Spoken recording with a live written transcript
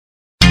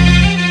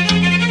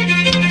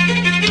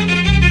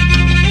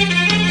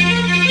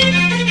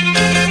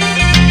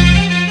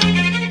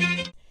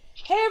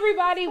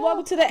everybody.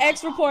 Welcome to the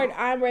X Report.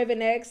 I'm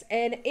Raven X,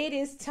 and it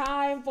is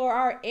time for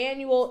our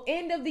annual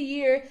end of the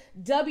year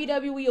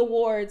WWE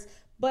Awards.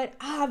 But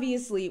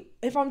obviously,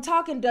 if I'm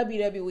talking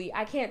WWE,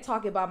 I can't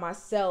talk it by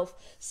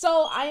myself.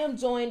 So I am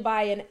joined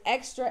by an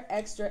extra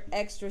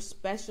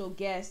special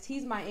guest.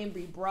 He's my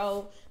Embry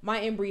bro, my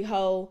Embry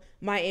ho,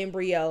 my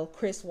embryo,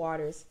 Chris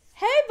Waters.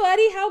 Hey,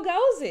 buddy, how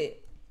goes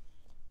it?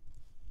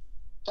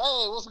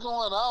 Hey, what's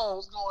going on?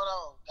 What's going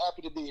on?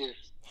 Happy to be here.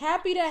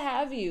 Happy to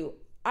have you.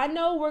 I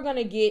know we're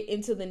gonna get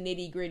into the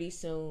nitty gritty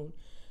soon,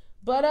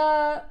 but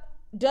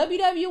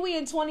WWE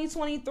in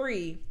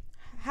 2023.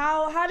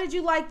 How did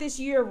you like this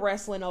year of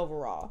wrestling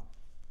overall?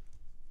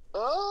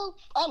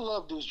 I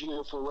love this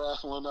year for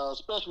wrestling,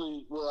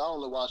 especially. Well, I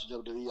only watch WWE.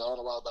 I don't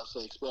know what I was about to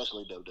say,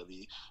 especially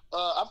WWE.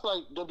 I feel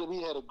like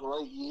WWE had a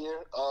great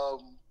year.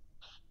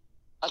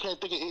 I can't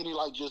think of any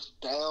just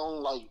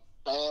down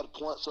bad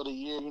points of the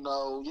year.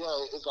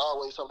 Yeah, it's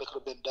always something that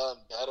could have been done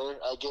better,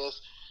 I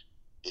guess,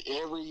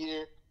 every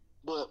year.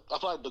 But I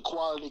feel like the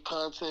quality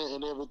content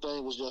and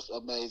everything was just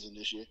amazing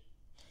this year.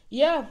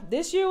 Yeah,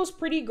 this year was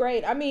pretty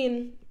great. I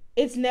mean,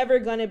 it's never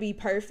going to be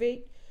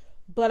perfect.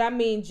 But I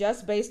mean,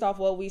 just based off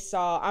what we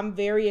saw, I'm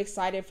very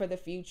excited for the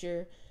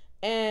future.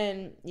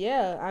 And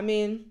yeah, I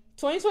mean,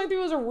 2023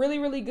 was a really,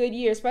 really good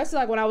year,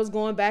 especially when I was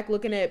going back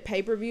looking at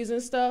pay-per-views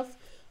and stuff.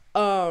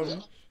 Yeah.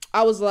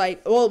 I was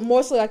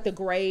mostly the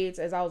grades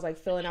as I was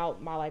filling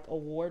out my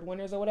award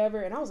winners or whatever,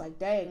 and I was like,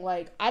 dang,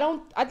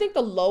 I think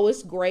the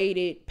lowest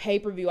graded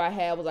pay-per-view I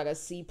had was a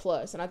C+,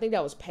 and I think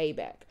that was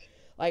Payback.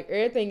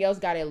 Everything else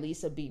got at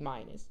least a B-.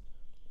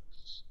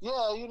 Yeah,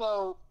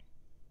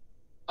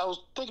 I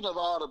was thinking of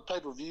all the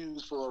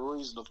pay-per-views for a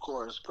reason, of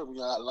course, premium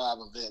live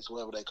events,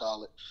 whatever they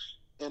call it.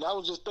 And I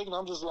was just thinking,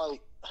 I'm just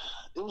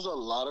it was a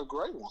lot of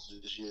great ones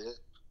this year.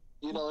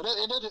 And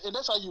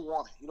that's how you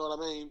want it. You know what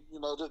I mean?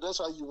 That's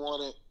how you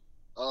want it.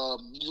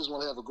 You just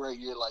want to have a great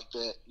year like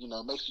that.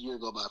 Makes the year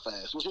go by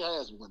fast, which it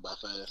has went by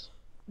fast.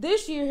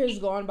 This year has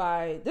gone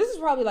by. This is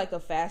probably the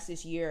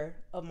fastest year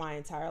of my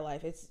entire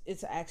life.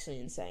 It's actually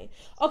insane.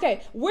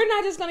 Okay, we're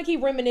not just gonna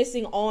keep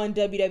reminiscing on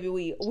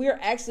WWE. We're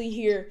actually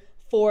here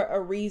for a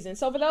reason.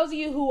 So for those of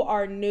you who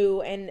are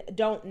new and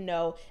don't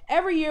know,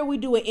 every year we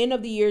do an end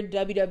of the year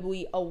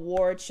WWE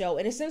award show.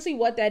 And essentially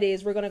what that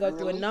is, we're going to go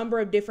through a number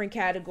of different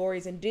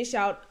categories and dish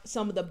out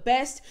some of the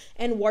best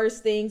and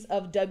worst things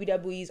of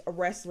WWE's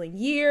wrestling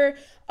year.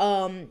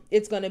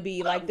 It's going to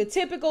be the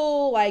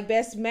typical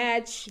best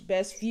match,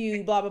 best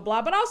feud, blah, blah,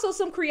 blah, but also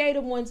some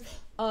creative ones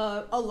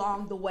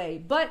along the way.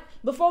 But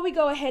before we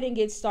go ahead and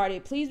get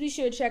started, please be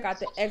sure to check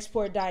out the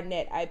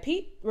export.net. I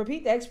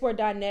repeat, the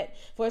export.net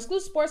for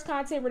exclusive sports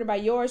content written by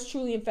yours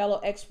truly and fellow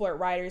export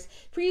writers.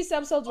 Previous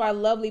episodes of our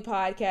lovely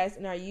podcast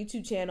and our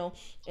YouTube channel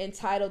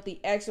entitled The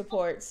X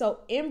Report.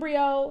 So,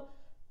 Embryo,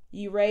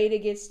 you ready to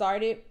get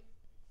started?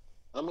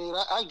 I mean,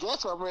 I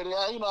guess I'm ready.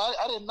 I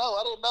didn't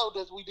know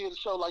that we did a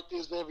show like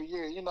this every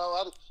year.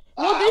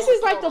 This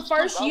is the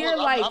first year.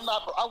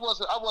 I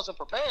wasn't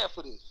prepared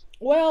for this.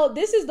 Well,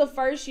 this is the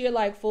first year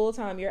full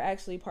time you're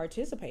actually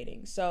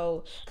participating.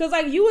 So, cause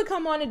you would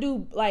come on and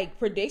do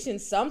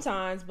predictions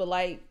sometimes, but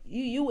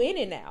you in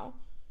it now.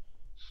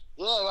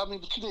 Yeah, I mean,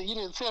 but you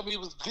didn't tell me it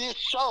was this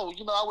show.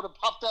 I would have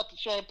popped out the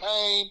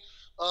champagne.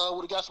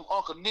 Would have got some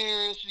Uncle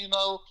Nearest.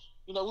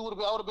 I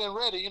would have been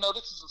ready.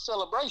 This is a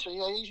celebration.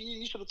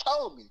 You should have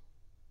told me.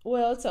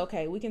 Well, it's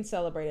okay. We can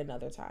celebrate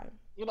another time.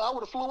 I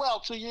would have flew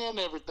out to you and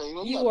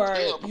everything. You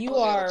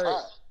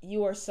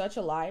are such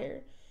a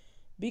liar.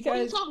 Because what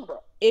are you talking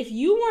about? If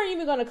you weren't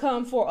even going to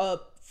come for a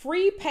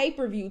free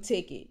pay-per-view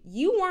ticket,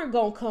 you weren't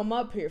going to come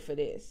up here for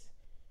this.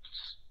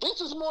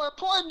 This is more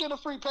important than a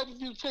free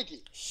pay-per-view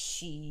ticket.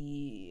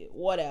 Shit,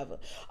 whatever.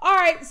 All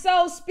right,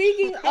 so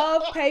speaking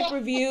of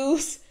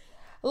pay-per-views,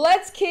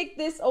 let's kick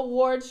this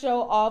award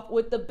show off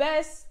with the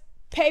best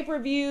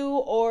pay-per-view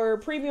or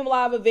premium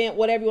live event,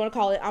 whatever you want to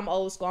call it. I'm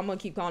old school. I'm going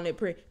to keep calling it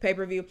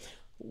pay-per-view.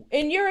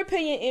 In your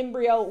opinion,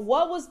 Embryo,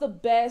 what was the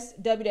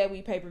best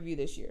WWE pay-per-view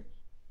this year?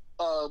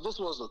 This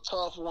was a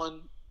tough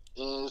one.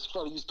 And it's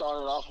funny you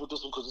started off with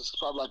this one because it's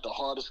probably the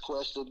hardest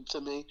question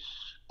to me.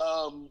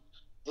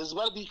 It's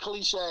about to be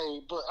cliche,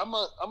 but I'm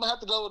gonna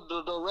have to go with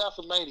the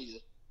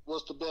WrestleMania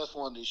was the best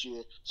one this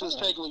year. Since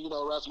technically,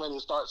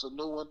 WrestleMania starts a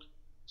new one.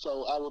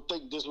 So I would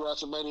think this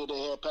WrestleMania they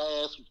had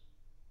passed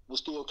would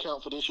still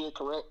count for this year,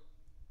 correct?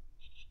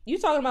 You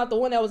talking about the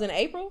one that was in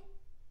April?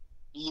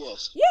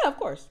 Yes. Yeah, of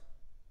course.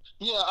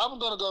 Yeah, I'm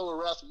gonna go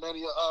with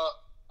WrestleMania.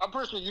 I'm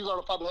pretty sure you're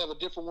gonna probably have a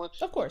different one.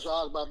 Of course.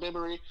 Jog my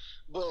memory,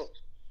 but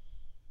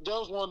that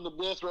was one of the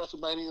best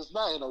WrestleManias.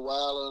 Not in a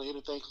while or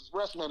anything, because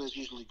WrestleMania is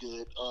usually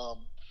good.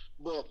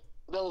 But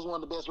that was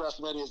one of the best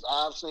WrestleManias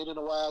I've seen in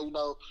a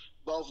while.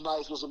 Both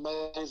nights was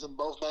amazing.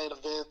 Both main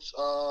events.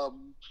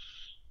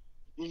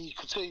 You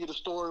continue the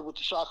story with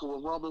the shocker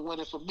with Roman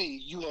winning. For me,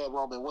 you had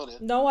Roman winning.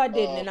 No, I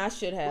didn't, and I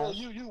should have. Well,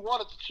 you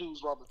wanted to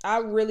choose Roman. I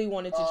really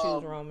wanted to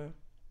choose Roman.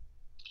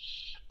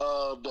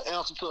 The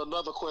answer to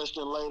another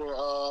question later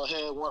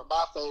had one of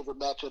my favorite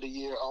match of the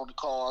year on the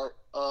card.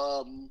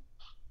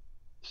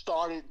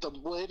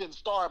 It didn't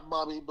start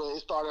Mummy, but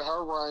it started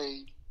her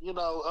reign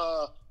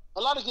a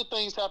lot of good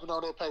things happened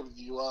on that pay per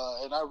view,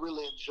 and I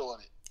really enjoyed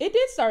it. It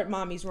did start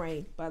Mommy's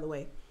reign, by the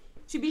way.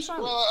 She beat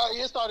Charlotte. Well,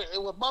 it started.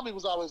 Mommy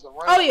was always the reign.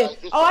 Oh yeah.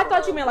 Like, I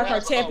thought you meant like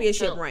her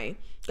championship reign.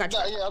 Gotcha.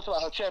 Yeah, I'm talking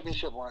about her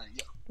championship reign.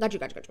 Yeah.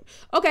 Gotcha.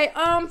 Okay.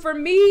 For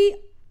me,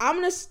 I'm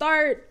gonna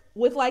start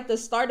with like the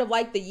start of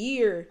like the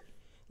year,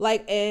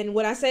 like, and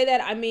when I say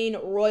that, I mean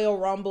Royal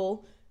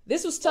Rumble.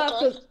 This was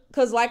tough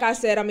because, like I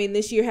said, I mean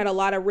this year had a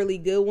lot of really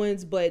good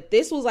ones, but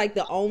this was like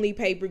the only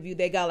pay per view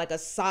that got like a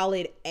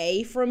solid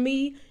A from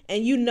me.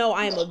 And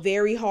I am a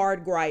very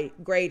hard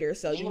grader,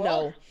 so you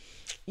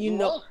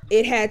know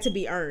it had to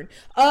be earned.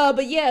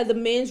 But yeah, the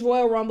men's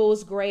Royal Rumble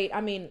was great. I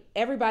mean,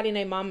 everybody and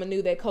their mama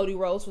knew that Cody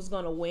Rhodes was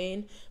gonna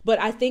win, but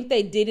I think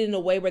they did it in a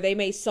way where they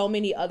made so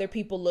many other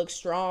people look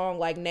strong,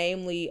 like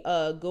namely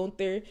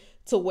Gunther,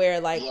 to where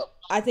like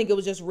I think it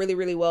was just really,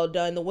 really well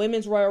done. The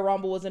women's Royal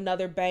Rumble was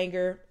another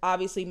banger.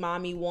 Obviously,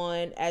 Mommy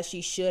won as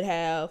she should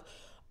have.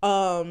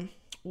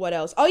 What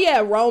else? Oh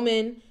yeah,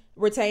 Roman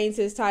retains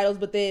his titles,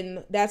 but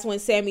then that's when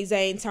Sami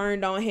Zayn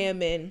turned on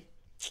him and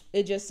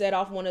it just set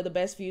off one of the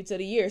best feuds of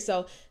the year.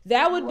 So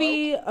that would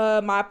be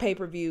my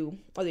pay-per-view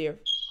of the year.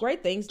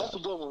 Great things, though. That's a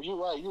good one. You're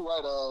right.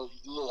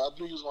 Look, I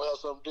knew you was going to have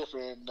something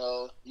different, and,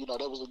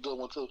 that was a good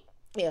one, too.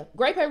 Yeah,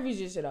 great pay-per-views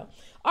this year, though.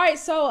 All right,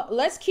 so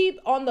let's keep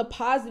on the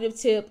positive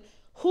tip.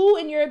 Who,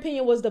 in your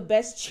opinion, was the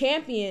best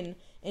champion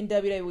in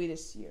WWE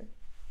this year?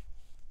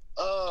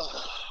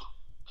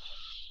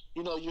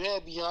 You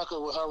had Bianca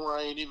with her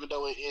reign, even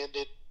though it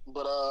ended.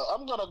 But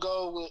I'm going to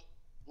go with,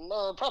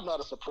 probably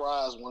not a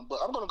surprise one, but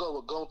I'm going to go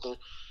with Gunther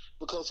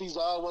because he's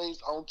always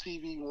on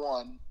TV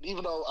one,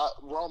 even though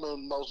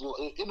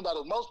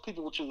most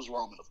people would choose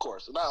Roman, of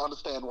course, and I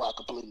understand why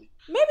completely.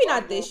 Maybe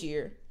not this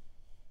year.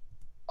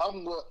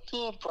 I'm with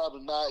Tim,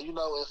 probably not. And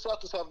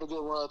Celtics having a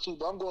good run too,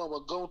 but I'm going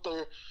with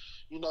Gunther.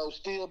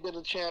 Still been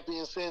a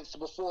champion since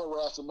before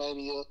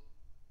WrestleMania.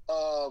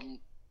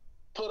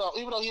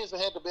 Even though he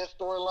hasn't had the best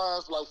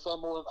storylines, like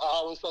someone I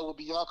always say with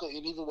Bianca,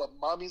 and even what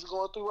Mommy's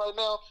going through right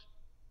now.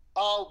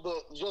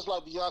 But just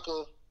like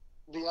Bianca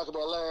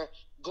Belair,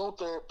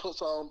 Gunther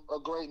puts on a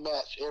great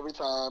match every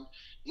time.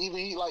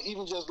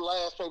 Even just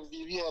last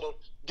pay-per-view, he had a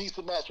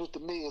decent match with The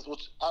Miz,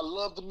 which I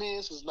love The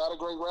Miz. He's not a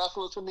great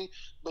wrestler to me,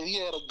 but he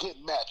had a good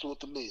match with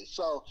The Miz.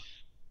 So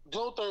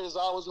Gunther is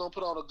always going to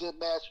put on a good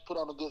match, put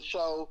on a good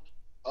show.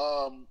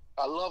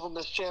 I love him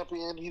as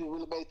champion. He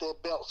really made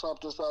that belt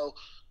something. So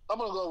I'm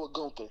going to go with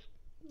Gunther.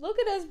 Look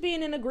at us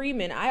being in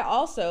agreement. I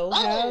also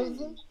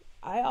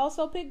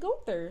picked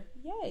Gunther.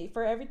 Yay,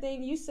 for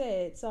everything you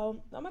said.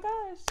 So, oh my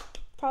gosh.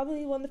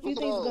 Probably one of the few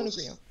things we're going to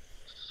agree on.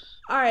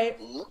 All right.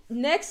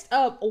 Next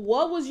up,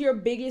 what was your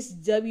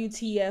biggest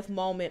WTF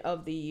moment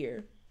of the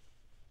year?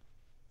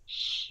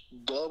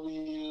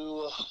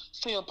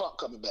 CM Punk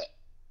coming back.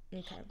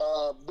 Okay.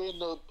 I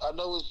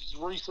know it's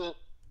recent.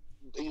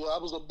 I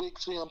was a big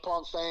CM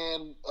Punk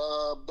fan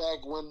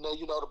back when,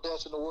 the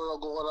best in the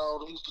world going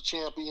on. He was the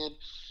champion.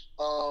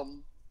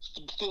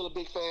 Still a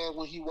big fan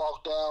when he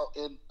walked out,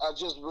 and I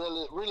just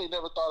really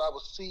never thought I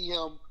would see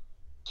him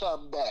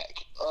come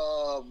back.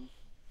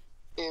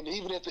 And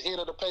even at the end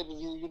of the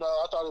pay-per-view,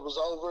 I thought it was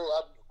over.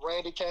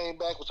 Randy came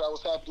back, which I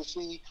was happy to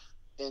see,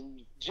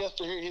 and just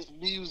to hear his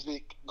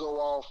music go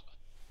off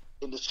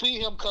and to see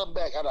him come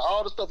back, out of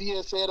all the stuff he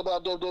had said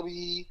about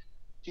WWE,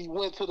 he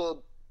went to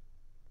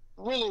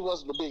really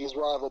wasn't the biggest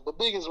rival, but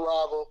biggest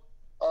rival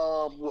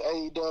with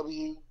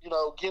AEW,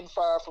 getting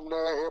fired from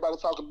there, everybody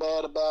talking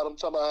bad about him,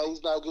 talking about how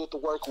he's not good to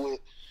work with,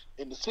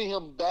 and to see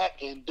him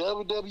back in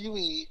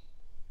WWE,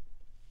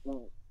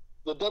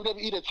 the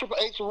WWE that Triple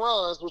H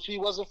runs, which he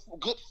wasn't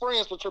good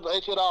friends with Triple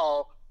H at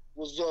all,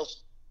 was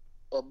just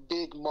a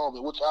big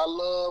moment, which I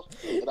love,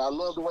 and I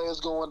love the way it's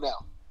going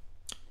now.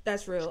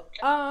 That's real.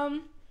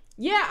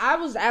 Yeah, I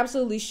was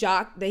absolutely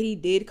shocked that he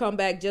did come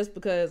back just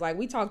because, like,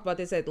 we talked about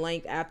this at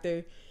length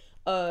after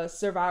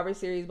Survivor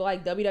Series, but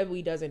like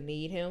WWE doesn't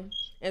need him,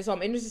 and so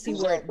I'm interested to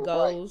see where it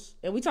goes.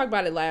 Right. And we talked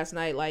about it last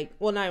night, not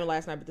even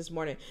last night, but this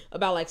morning,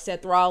 about like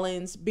Seth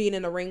Rollins being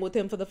in the ring with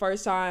him for the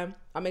first time.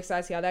 I'm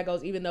excited to see how that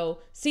goes, even though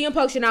CM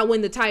Punk should not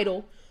win the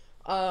title.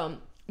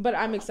 But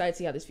I'm excited to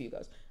see how this feud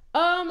goes.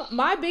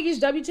 My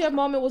biggest WTF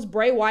moment was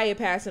Bray Wyatt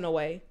passing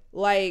away.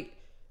 Like,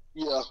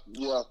 yeah,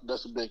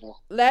 that's a big one.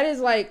 That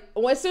is like,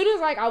 as soon as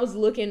like I was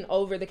looking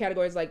over the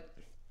categories, like,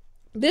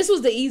 this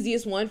was the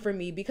easiest one for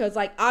me because,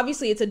 like,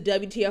 obviously it's a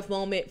WTF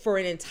moment for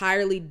an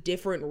entirely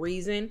different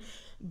reason.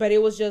 But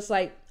it was just,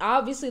 like,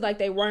 obviously, like,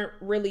 they weren't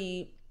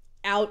really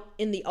out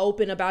in the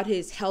open about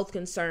his health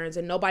concerns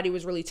and nobody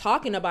was really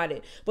talking about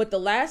it. But the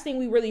last thing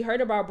we really heard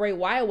about Bray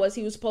Wyatt was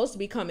he was supposed to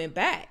be coming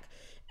back.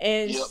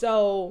 And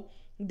so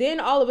then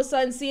all of a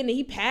sudden seeing that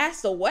he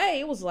passed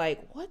away, it was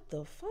like, what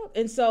the fuck?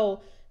 And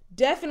so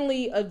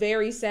definitely a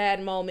very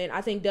sad moment. I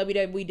think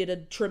WWE did a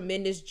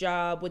tremendous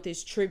job with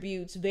his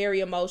tributes. Very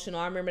emotional.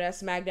 I remember that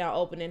SmackDown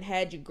opening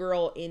had your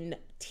girl in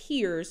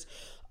tears.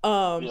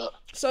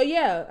 So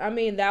yeah, I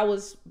mean, that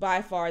was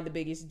by far the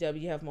biggest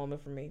WTF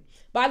moment for me.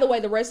 By the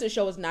way, the rest of the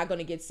show is not going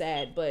to get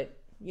sad, but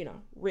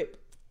rip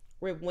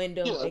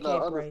Wyndham,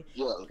 aka Bray.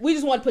 We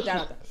just want to put that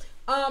out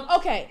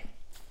Okay.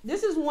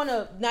 This is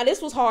now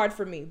this was hard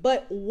for me,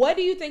 but what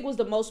do you think was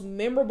the most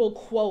memorable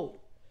quote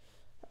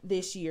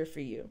this year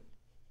for you?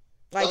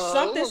 Like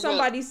something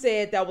somebody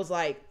said that was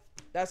like,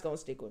 that's gonna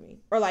stick with me.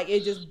 Or like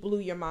it just blew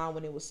your mind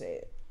when it was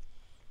said.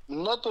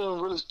 Nothing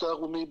really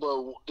stuck with me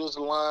but this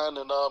line,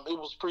 and it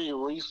was pretty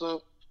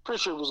recent. Pretty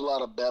sure it was a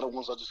lot of better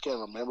ones. I just can't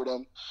remember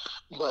them.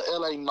 But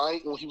LA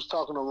Knight, when he was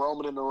talking to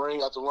Roman in the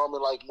ring, after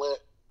Roman like went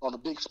on a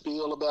big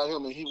spiel about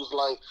him, and he was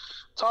like,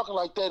 talking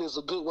like that is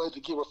a good way to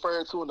get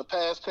referred to in the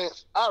past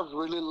tense. I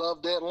really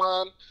love that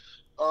line.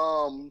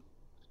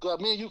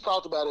 Me and you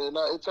talked about it, and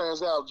it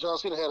turns out John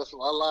Cena had a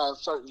line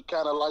certain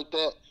kind of like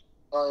that.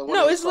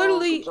 No, it's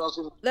literally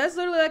that's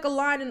literally like a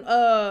line in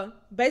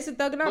Basic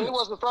Thugonomics. But it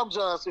wasn't from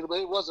John Cena, but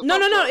it wasn't. No.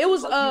 It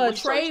was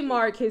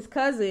Trademark, his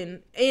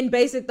cousin, in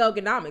Basic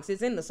Thugonomics.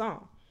 It's in the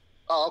song.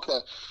 Oh, okay.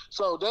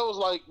 So that was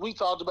like we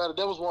talked about it.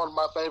 That was one of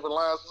my favorite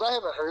lines because I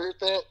haven't heard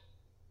that,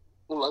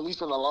 well, at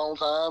least in a long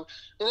time,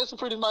 and it's a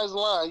pretty nice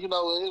line. You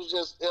know, it was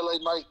just LA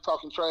Knight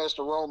talking trash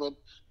to Roman,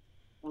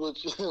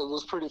 which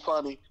was pretty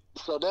funny.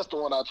 So that's the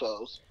one I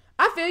chose.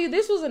 I feel you.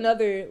 This was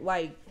another,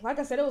 like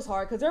I said, it was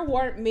hard because there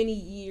weren't many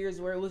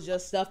years where it was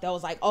just stuff that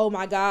was like, oh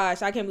my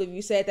gosh, I can't believe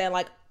you said that.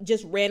 Like,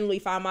 just randomly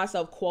find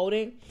myself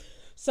quoting.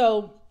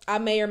 So I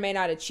may or may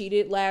not have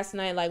cheated last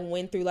night, like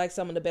went through like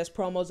some of the best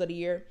promos of the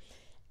year.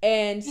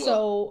 And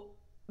so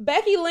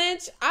Becky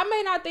Lynch, I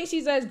may not think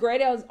she's as great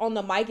as on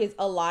the mic as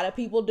a lot of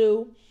people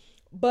do.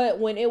 But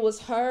when it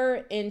was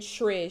her and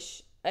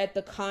Trish at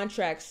the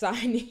contract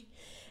signing,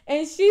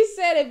 and she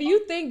said, if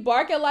you think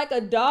barking like a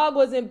dog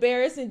was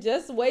embarrassing,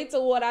 just wait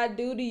till what I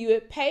do to you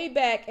at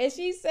Payback. And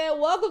she said,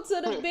 welcome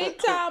to the big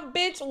time,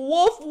 bitch.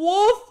 Woof,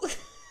 woof.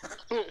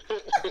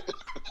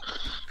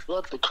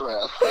 What the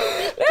crap?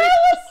 That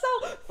was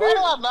so... Why do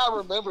I not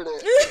remember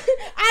that?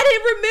 I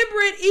didn't remember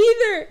it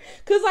either.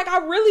 Because, like,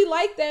 I really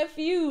liked that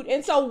feud.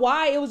 And so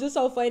why it was just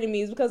so funny to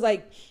me is because,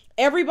 like,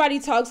 everybody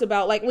talks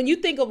about, like, when you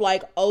think of,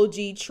 like, OG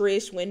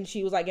Trish when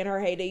she was, like, in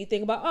her heyday, you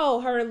think about, oh,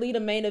 her and Lita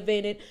main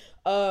evented,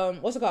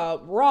 what's it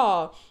called?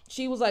 Raw.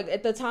 She was, like,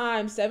 at the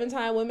time,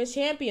 7-time women's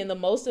champion, the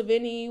most of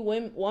any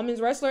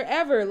women's wrestler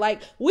ever.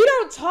 Like, we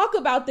don't talk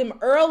about them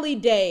early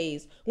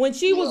days when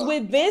she was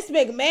with Vince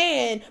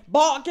McMahon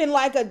barking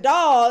like a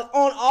dog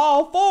on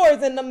all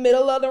fours in the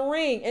middle of the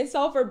ring. And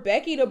so for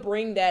Becky to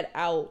bring that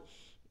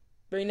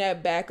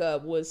back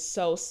up was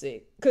so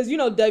sick. Because, you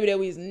know,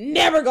 WWE's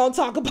never going to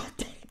talk about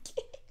that.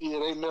 Yeah,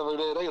 they never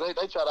did.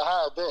 They try to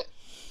hide that.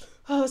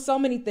 Oh, so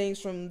many things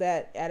from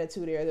that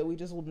Attitude Era that we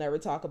just will never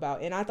talk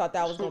about. And I thought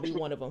that was going to be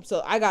one of them.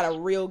 So I got a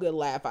real good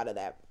laugh out of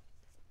that.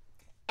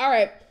 All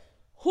right.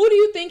 Who do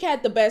you think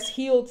had the best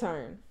heel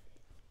turn?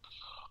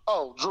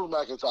 Oh, Drew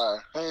McIntyre.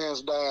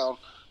 Hands down.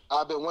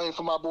 I've been waiting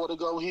for my boy to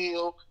go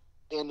heel.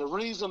 And the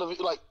reason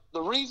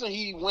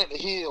he went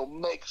heel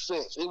makes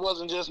sense. It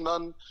wasn't just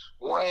nothing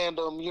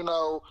random, you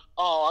know,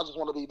 oh, I just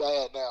want to be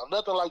bad now.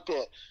 Nothing like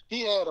that.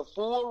 He had a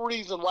full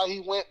reason why he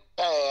went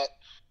bad,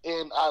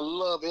 and I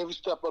love every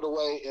step of the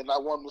way, and I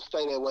want him to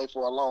stay that way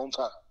for a long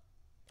time.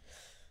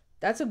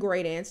 That's a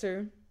great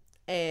answer.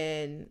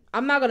 And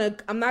I'm not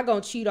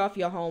gonna cheat off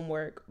your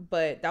homework,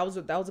 but that was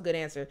a good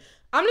answer.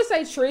 I'm gonna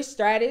say Trish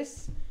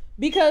Stratus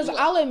because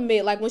I'll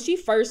admit, like when she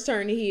first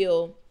turned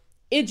heel,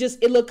 it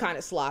looked kind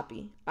of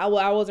sloppy. I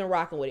wasn't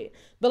rocking with it.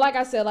 But like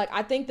I said, like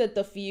I think that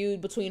the feud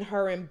between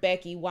her and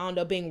Becky wound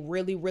up being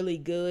really, really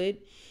good.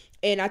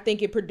 And I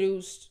think it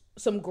produced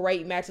some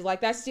great matches. Like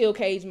that steel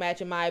cage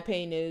match, in my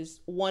opinion, is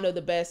one of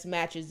the best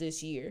matches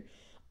this year.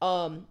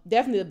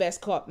 Definitely the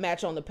best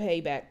match on the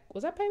Payback.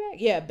 Was that Payback?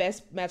 Yeah,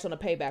 best match on the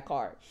Payback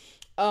card.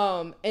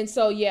 And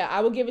so, yeah,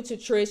 I will give it to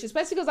Trish,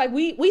 especially because like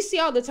we see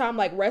all the time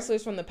like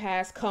wrestlers from the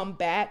past come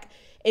back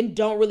and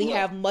don't really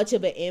have much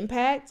of an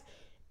impact.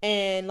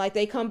 And, like,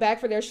 they come back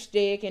for their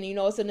shtick, and, you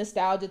know, it's a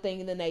nostalgia thing,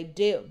 and then they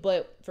dip.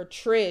 But for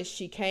Trish,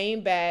 she came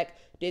back,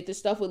 did the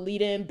stuff with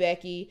Lita and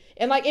Becky.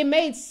 And, like, it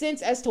made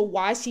sense as to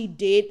why she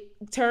did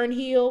turn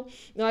heel.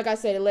 And, like I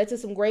said, it led to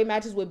some great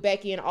matches with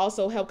Becky and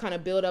also helped kind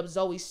of build up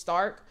Zoe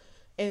Stark.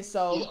 And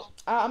so,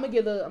 I'm going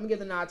to give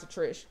the nod to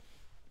Trish.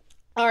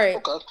 All right.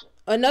 Okay.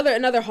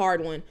 Another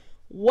hard one.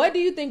 What do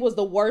you think was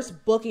the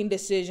worst booking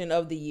decision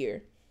of the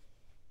year?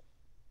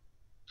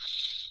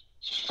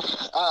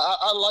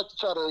 I like to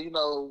try to, you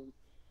know,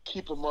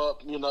 keep him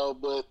up, you know,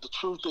 but the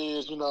truth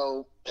is, you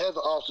know, having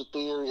Austin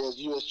Theory as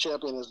U.S.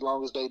 champion as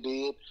long as they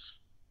did,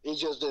 it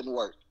just didn't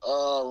work.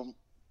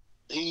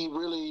 He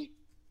really,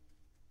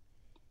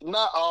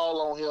 not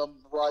all on him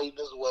right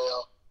as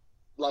well,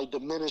 like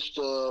diminished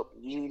the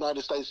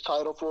United States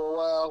title for a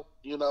while,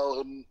 you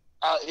know, and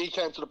he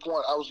came to the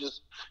point I was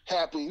just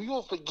happy. You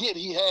will forget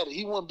he had it.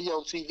 He wouldn't be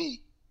on TV.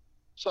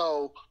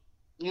 So,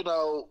 you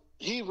know,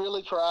 he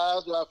really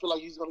tries, and I feel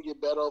like he's going to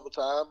get better over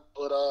time.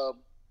 But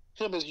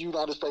him as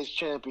United States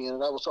champion,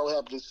 and I was so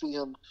happy to see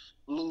him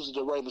lose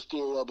to Rey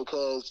Mysterio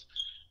because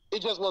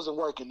it just wasn't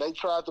working. They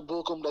tried to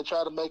book him. They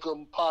tried to make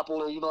him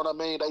popular. You know what I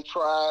mean? They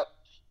tried.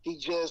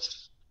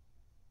 It's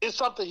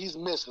something he's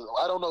missing.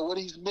 I don't know what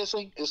he's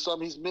missing. It's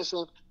something he's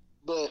missing.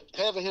 But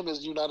having him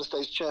as United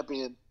States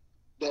champion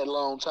that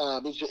long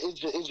time.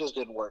 It just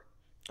didn't work.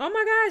 Oh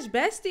my gosh,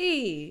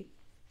 bestie.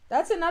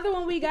 That's another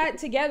one we got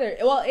together.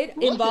 Well, it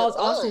involves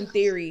Austin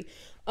Theory.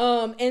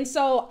 And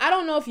so I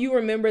don't know if you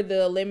remember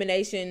the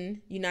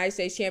Elimination United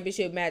States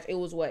Championship match. It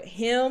was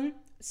him,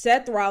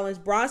 Seth Rollins,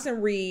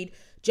 Bronson Reed,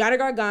 Johnny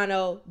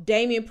Gargano,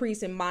 Damian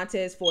Priest, and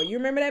Montez Ford. You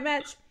remember that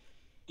match?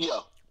 Yeah.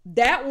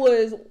 That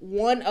was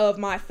one of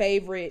my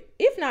favorite,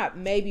 if not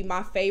maybe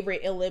my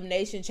favorite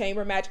Elimination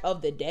Chamber match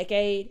of the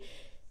decade.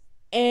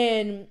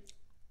 And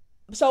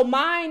so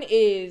mine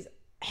is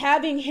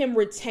having him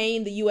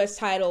retain the U.S.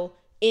 title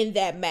in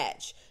that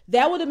match.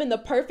 That would have been the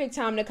perfect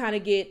time to kind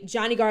of get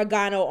Johnny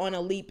Gargano on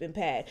a leaping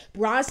pad.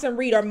 Bronson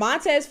Reed or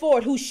Montez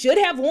Ford, who should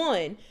have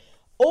won,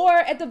 or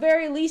at the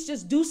very least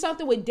just do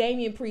something with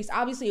Damian Priest.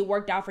 Obviously, it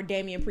worked out for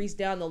Damian Priest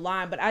down the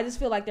line, but I just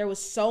feel like there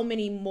was so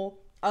many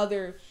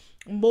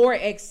more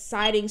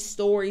exciting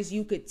stories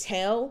you could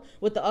tell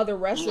with the other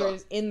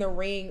wrestlers in the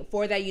ring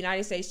for that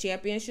United States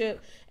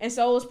Championship. And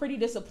so it was pretty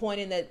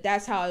disappointing that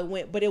that's how it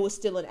went, but it was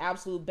still an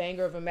absolute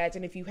banger of a match.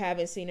 And if you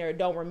haven't seen it or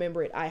don't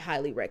remember it, I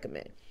highly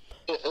recommend.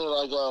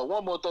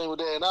 One more thing with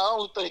that, and I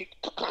only think,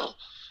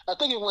 I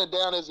think it went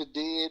down as it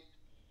did.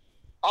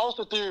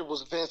 Austin Theory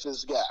was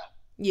Vince's guy.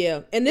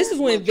 Yeah, and this is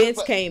when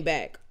Vince came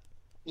back.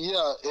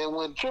 Yeah, and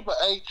when Triple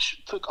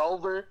H took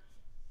over,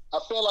 I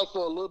felt like for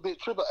a little bit,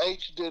 Triple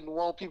H didn't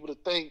want people to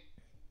think,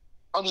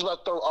 I'm just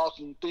about to throw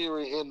Austin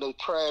Theory in the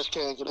trash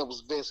can because it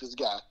was Vince's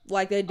guy.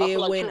 Like they did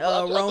when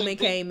Roman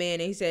came in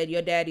and he said,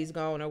 your daddy's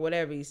gone, or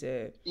whatever he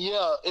said.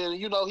 Yeah, and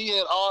he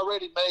had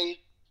already made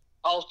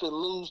Austin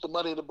lose the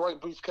Money in the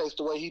Bank briefcase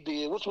the way he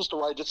did, which was the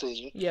right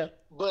decision. Yeah.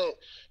 But,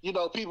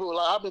 people were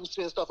like, I've been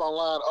seeing stuff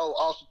online,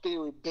 Austin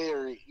Theory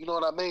buried. You know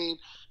what I mean?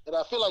 And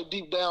I feel like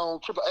deep down,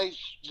 Triple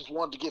H just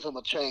wanted to give him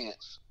a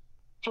chance.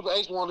 Triple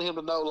H wanted him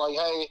to know, like,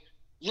 hey,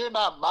 you're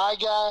not my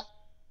guy,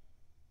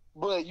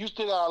 but you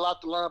still got a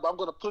lot to learn, but I'm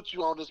going to put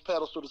you on this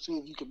pedestal to see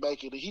if you can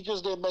make it. And he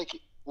just didn't make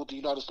it with the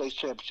United States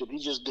Championship. He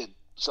just didn't.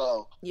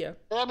 So, yeah.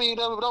 I mean,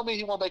 that don't mean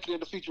he won't make it in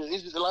the future.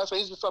 It's just, like I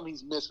say, it's just something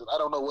he's missing. I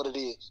don't know what it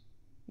is.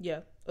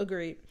 Yeah,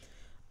 agreed.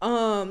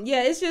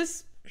 It's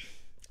just,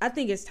 I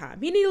think it's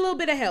time. He needs a little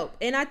bit of help.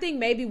 And I think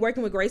maybe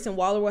working with Grayson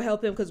Waller will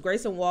help him because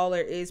Grayson Waller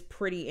is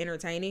pretty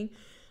entertaining.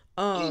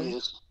 He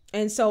is.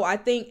 And so I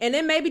think, and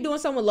then maybe doing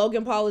something with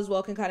Logan Paul as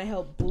well can kind of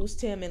help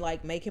boost him and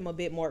like make him a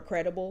bit more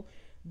credible.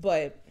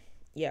 But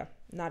yeah,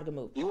 not a good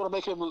move. You want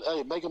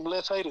to make him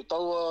less hated?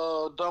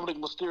 Throw Dominic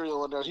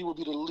Mysterio in there. He would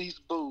be the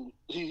least booed.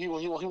 He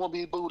won't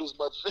be booed as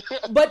much.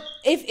 But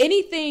if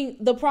anything,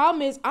 the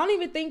problem is I don't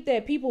even think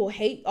that people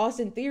hate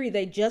Austin Theory.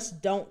 They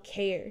just don't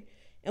care.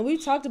 And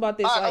we've talked about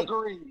this. I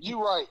agree.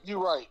 You're right.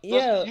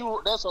 Yeah.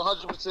 That's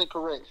 100%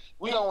 correct.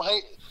 We don't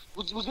hate.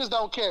 We just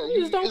don't care. We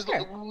just don't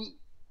care.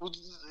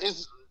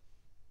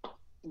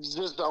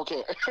 Just don't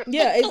care.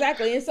 Yeah,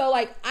 exactly. And so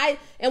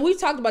and we've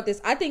talked about this.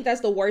 I think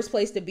that's the worst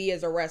place to be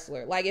as a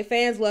wrestler. Like if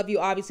fans love you,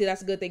 obviously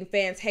that's a good thing.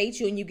 Fans hate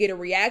you and you get a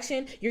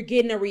reaction, you're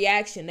getting a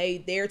reaction.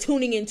 They're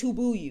tuning in to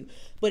boo you.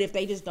 But if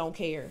they just don't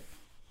care,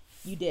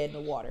 you dead in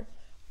the water.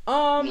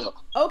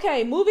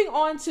 Okay, moving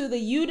on to the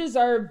You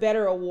Deserve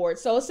Better award.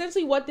 So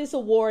essentially what this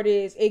award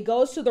is, it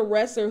goes to the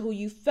wrestler who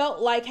you felt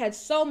like had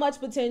so much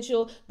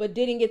potential but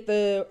didn't get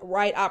the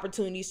right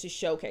opportunities to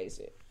showcase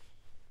it.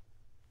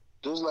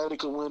 This lady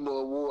could win the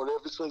award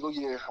every single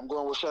year. I'm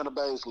going with Shayna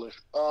Baszler.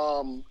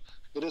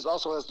 It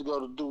also has to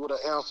go to do with an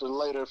answer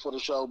later for the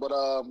show, but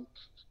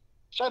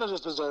Shayna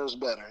just deserves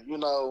better.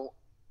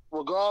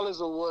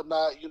 Regardless of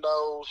whatnot,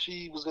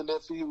 she was in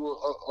that feud,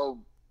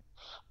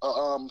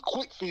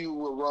 quick feud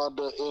with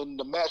Ronda, and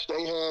the match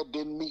they had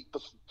didn't meet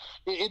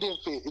it didn't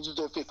fit. It just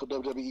didn't fit for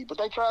WWE. But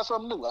they tried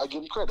something new. I give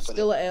them credit for that.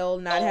 Still a L,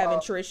 not having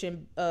Trish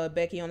and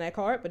Becky on that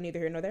card, but neither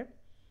here nor there.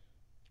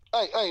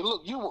 Hey,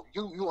 look, you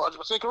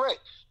 100% correct.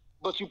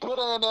 But you put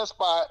her in that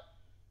spot.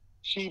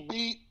 She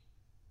beat,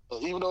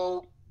 even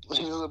though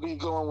she's going to be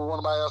going with one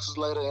of my answers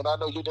later, and I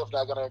know you're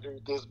definitely not going to agree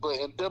with this, but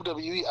in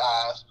WWE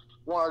eyes,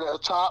 one of their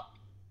top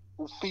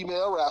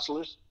female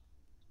wrestlers.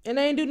 And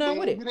they ain't do nothing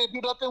with it. You didn't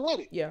do nothing with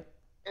it. Yeah.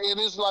 And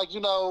it's like,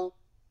 do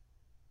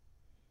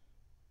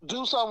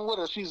something with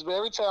her. She's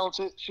very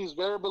talented. She's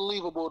very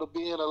believable to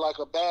being a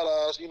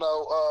badass,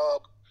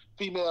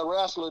 female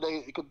wrestler.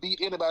 They could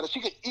beat anybody.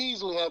 She could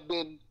easily have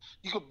been,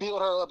 you could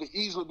build her up and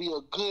easily be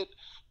a good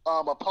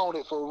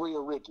opponent for Rhea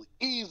Ripley.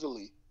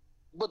 Easily.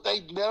 But they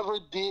never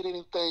did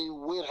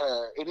anything with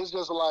her. And it's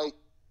just like,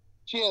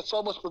 she had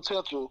so much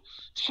potential.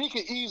 She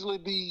could easily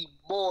be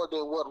more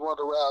than what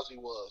Ronda Rousey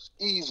was.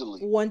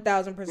 Easily.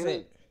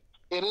 1,000%.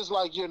 And it's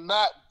like you're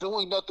not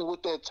doing nothing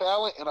with that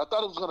talent. And I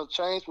thought it was going to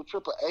change with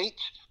Triple H,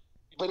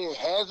 but it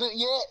hasn't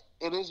yet.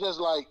 And it's just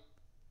like,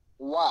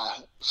 why?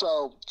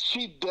 So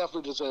she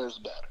definitely deserves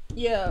better.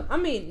 Yeah, I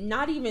mean,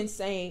 not even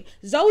saying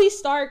Zoe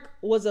Stark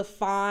was a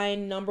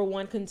fine number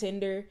one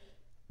contender,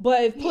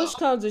 but if push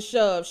comes to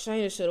shove,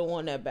 Shayna should have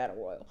won that battle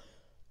royal.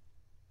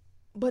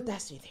 But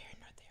that's neither here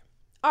nor there.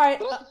 All right.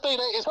 But that's the thing.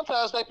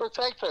 Sometimes they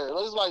protect her.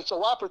 It's like, so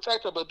why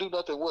protect her but do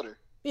nothing with her?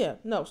 Yeah,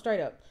 no,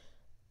 straight up.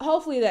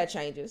 hopefully that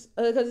changes,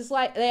 because it's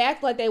like they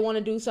act like they want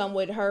to do something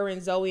with her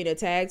and Zoe in a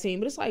tag team,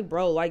 but it's like,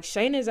 bro, like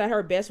Shayna's at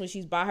her best when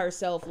she's by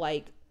herself,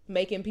 like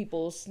making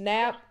people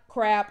snap,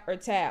 crap, or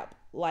tap.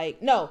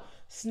 Like, no,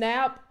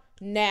 snap,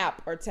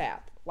 nap, or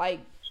tap. Like,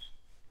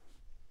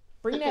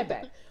 bring that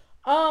back.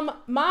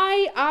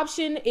 My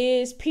option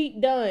is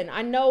Pete Dunne.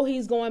 I know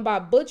he's going by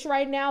Butch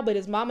right now, but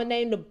his mama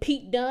named him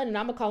Pete Dunne, and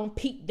I'm gonna call him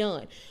Pete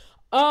Dunne.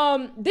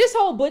 This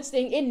whole Butch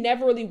thing, it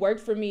never really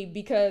worked for me,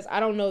 because I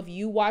don't know if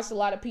you watched a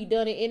lot of Pete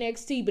Dunne in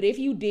NXT, but if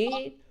you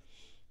did,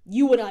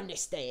 you would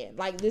understand.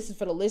 Like, this is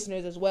for the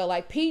listeners as well.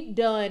 Like, Pete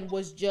Dunne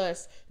was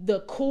just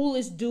the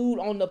coolest dude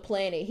on the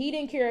planet. He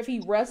didn't care if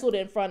he wrestled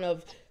in front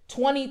of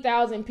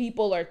 20,000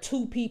 people or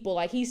 2 people.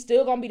 Like, he's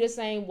still gonna be the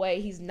same way.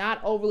 He's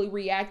not overly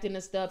reacting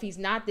to stuff. He's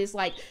not this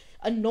like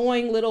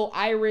annoying little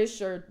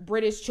Irish or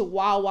British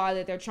chihuahua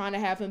that they're trying to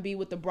have him be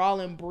with the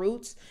Brawling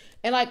Brutes.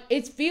 And like,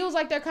 it feels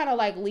like they're kind of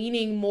like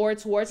leaning more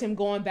towards him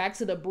going back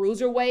to the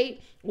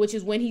bruiserweight, which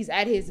is when he's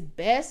at his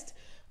best.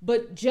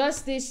 But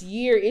just this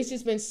year, it's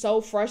just been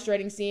so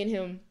frustrating seeing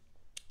him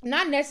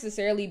not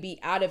necessarily be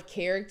out of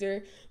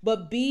character,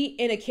 but be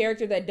in a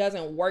character that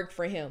doesn't work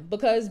for him.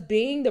 Because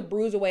being the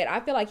bruiserweight,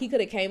 I feel like he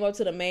could have came up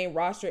to the main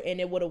roster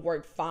and it would have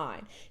worked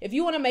fine. If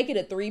you want to make it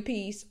a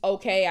 3-piece,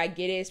 okay, I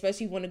get it,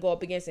 especially if you want to go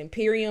up against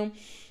Imperium.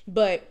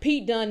 But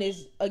Pete Dunne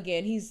is,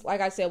 again, he's,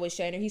 like I said with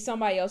Shayna, he's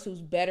somebody else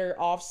who's better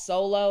off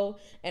solo,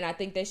 and I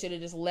think they should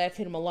have just left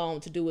him alone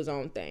to do his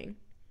own thing.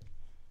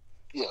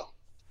 Yeah.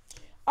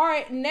 All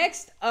right,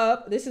 next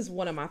up, this is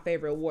one of my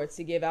favorite awards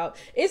to give out.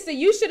 It's the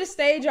You Should Have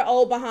Stayed Your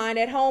Old Behind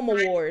at Home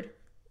award.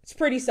 It's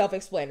pretty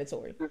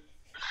self-explanatory.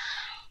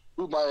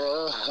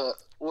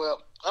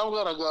 Well, I'm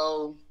going to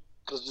go,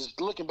 because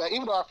just looking back,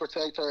 even though I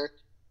protect her,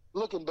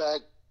 looking back,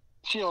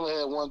 she only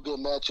had one good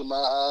match in my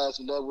eyes,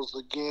 and that was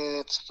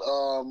against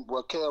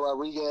Raquel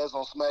Rodriguez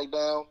on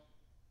SmackDown.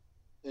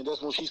 And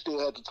that's when she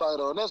still had the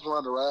title, and that's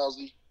Ronda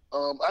Rousey.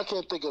 I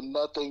can't think of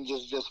nothing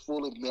just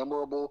fully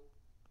memorable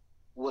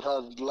with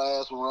her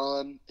last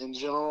run in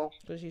general.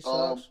 Because she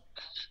sucks.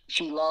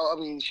 She lost.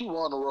 I mean, she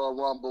won the Royal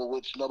Rumble,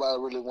 which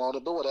nobody really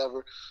wanted, but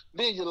whatever.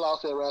 Then you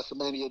lost at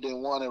WrestleMania,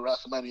 then won at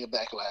WrestleMania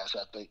Backlash,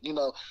 I think. You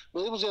know,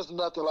 but it was just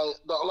nothing like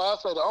I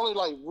say, the only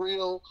like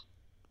real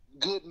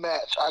good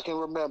match I can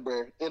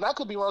remember, and I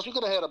could be wrong. She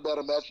could have had a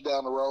better match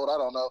down the road. I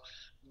don't know,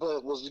 but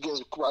it was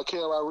against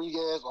Raquel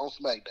Rodriguez on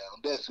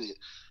SmackDown. That's it.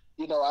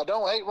 You know, I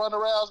don't hate Ronda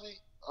Rousey,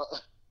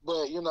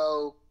 but you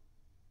know,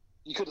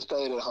 you could have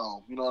stayed at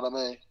home. You know what I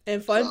mean?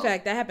 And fun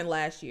fact, that happened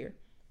last year.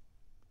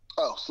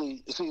 Oh,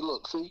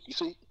 look, you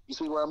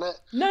see where I'm at?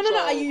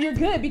 No, you're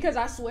good, because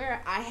I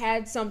swear I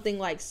had something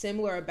like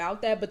similar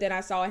about that, but then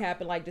I saw it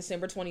happen like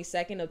December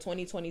 22nd of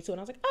 2022, and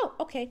I was like, oh,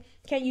 okay,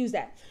 can't use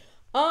that.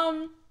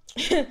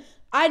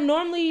 I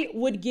normally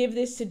would give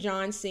this to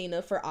John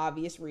Cena for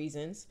obvious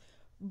reasons,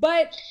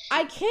 but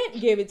I can't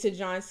give it to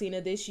John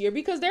Cena this year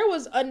because there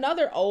was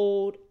another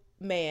old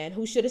man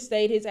who should have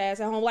stayed his ass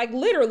at home, like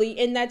literally,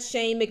 and that's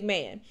Shane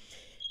McMahon.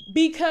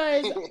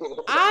 Because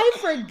I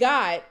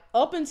forgot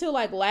up until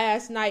like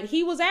last night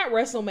he was at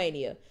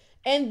WrestleMania,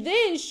 and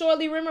then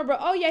shortly remember,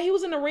 oh yeah, he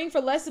was in the ring for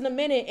less than a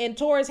minute and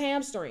tore his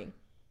hamstring.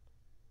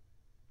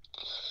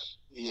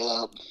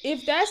 Yeah.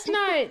 If that's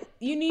not,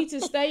 you need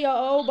to stay your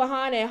old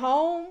behind at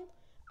home,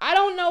 I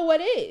don't know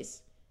what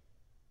is.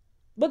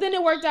 But then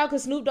it worked out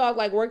because Snoop Dogg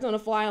like worked on the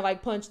fly and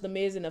like punched the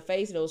Miz in the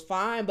face, and it was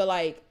fine. But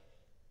like,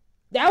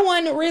 that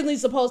wasn't really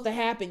supposed to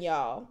happen,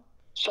 y'all.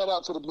 Shout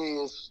out to the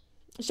Miz.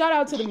 Shout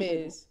out to the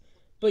Miz.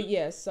 But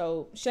yes,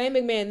 so Shane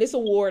McMahon, this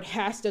award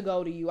has to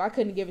go to you. I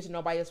couldn't give it to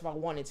nobody else if I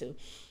wanted to.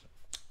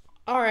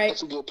 All right.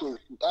 That's a good point.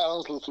 I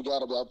honestly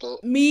forgot about that.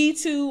 Me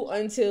too,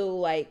 until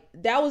like,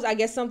 that was, I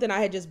guess, something I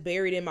had just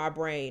buried in my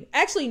brain.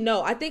 Actually,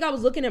 no, I think I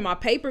was looking at my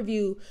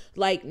pay-per-view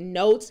like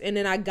notes, and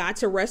then I got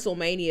to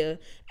WrestleMania,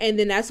 and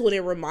then that's when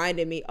it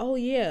reminded me, oh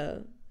yeah,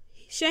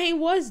 Shane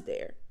was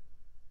there.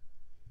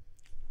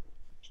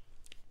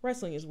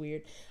 Wrestling is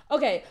weird.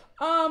 Okay,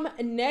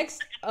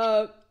 next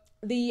up,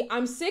 the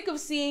I'm Sick of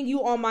Seeing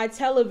You on My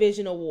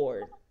Television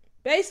award.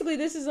 Basically,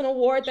 this is an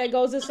award that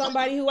goes to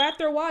somebody who,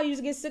 after a while, you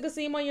just get sick of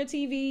seeing them on your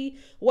TV.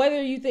 Whether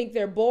you think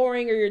they're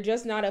boring or you're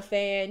just not a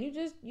fan,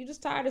 you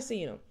just tired of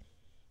seeing them.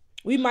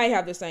 We might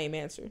have the same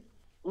answer.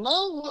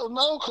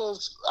 No,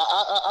 because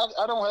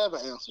I don't have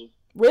an answer.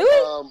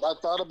 Really? I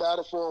thought about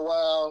it for a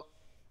while,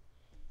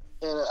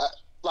 and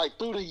like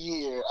through the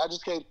year, I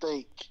just can't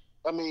think.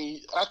 I mean,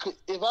 I could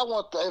if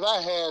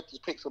I had to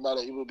pick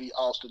somebody, it would be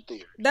Austin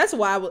Theory. That's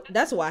why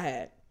I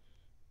had.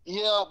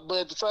 Yeah,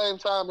 but at the same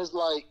time, it's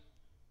like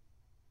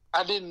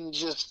I didn't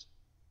just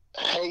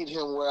hate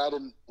him where I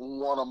didn't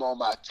want him on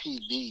my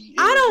TV.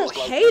 I don't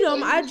hate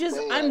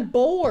him. I'm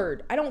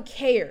bored. I don't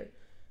care.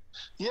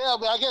 Yeah,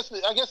 but I guess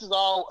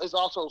it's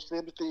also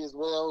sympathy as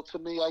well. To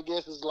me, I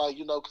guess it's like,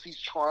 you know, because he's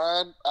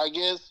trying. I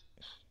guess.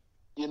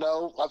 You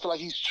know, I feel like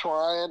he's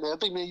trying. And I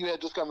think me and you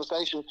had this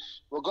conversation.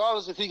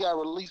 Regardless if he got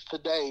released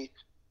today,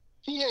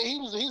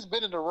 he's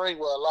been in the ring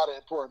with a lot of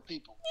important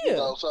people. Yeah. You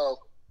know, so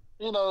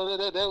you know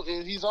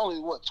he's only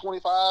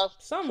 25,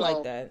 something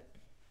like that.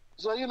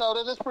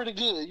 So that's pretty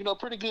good.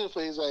 Pretty good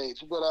for his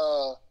age. But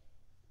I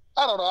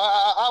don't know.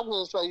 I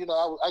will say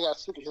I got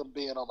sick of him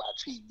being on my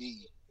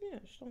TV. Yeah,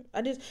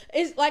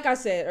 it's like I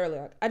said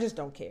earlier. I just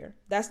don't care.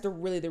 That's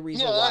really the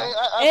reason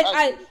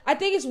why. I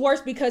think it's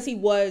worse because he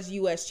was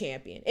U.S.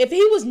 champion. If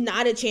he was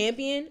not a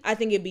champion, I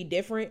think it'd be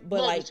different.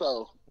 But Maybe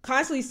so.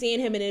 Constantly seeing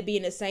him and it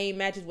being the same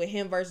matches with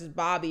him versus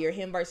Bobby or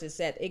him versus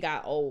Seth, it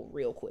got old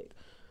real quick.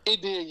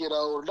 It did get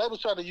old. They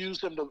was trying to use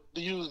them to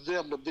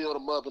build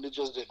him up, and it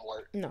just didn't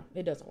work. No,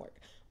 it doesn't work.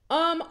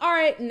 All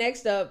right.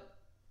 Next up,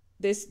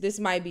 this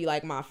might be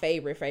like my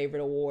favorite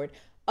award.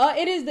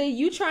 It is the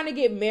You Trying to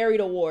Get Married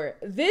award.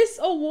 This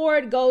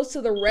award goes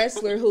to the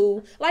wrestler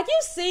who, like,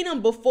 you've seen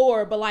them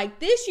before, but like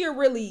this year,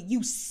 really,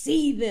 you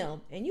see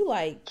them and you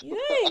like, dang,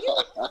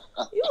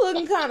 you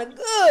looking kind of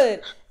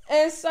good.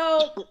 And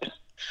so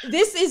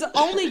this is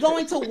only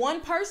going to one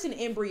person,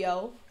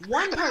 Embryo.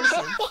 One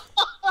person.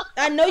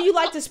 I know you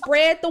like to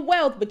spread the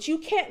wealth, but you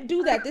can't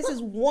do that. This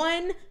is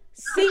one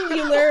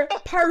singular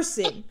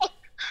person.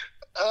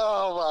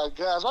 Oh my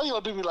gosh, why you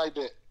gonna do me like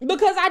that?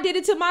 Because I did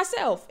it to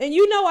myself, and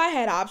you know I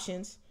had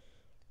options.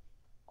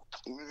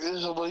 When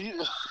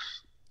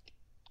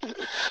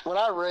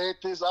I read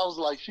this, I was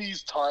like,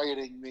 she's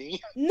targeting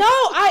me.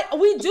 No,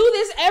 we do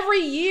this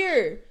every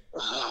year.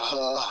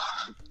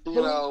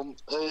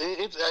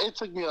 It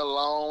took me a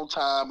long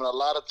time and a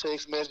lot of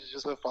text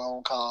messages and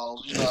phone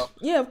calls.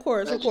 Yeah, of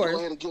course. I had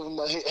to give him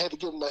a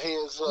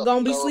heads up.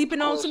 Gonna be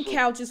sleeping on some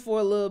couches for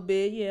a little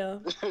bit, yeah.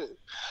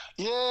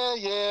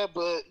 yeah,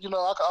 but I can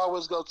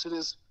always go to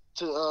this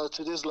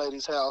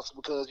lady's house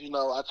because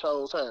I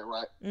chose her,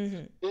 right?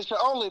 Mm-hmm. It should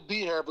only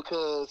be her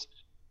because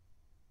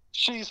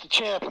she's the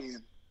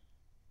champion.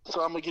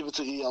 So I'm gonna give it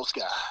to Io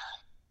Sky.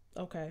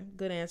 Okay,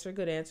 good answer.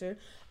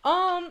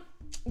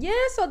 Yeah,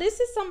 so this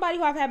is somebody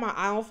who I've had my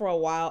eye on for a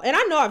while. And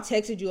I know I've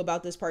texted you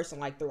about this person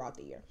like throughout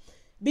the year.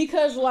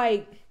 Because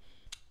like,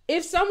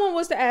 if someone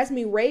was to ask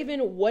me,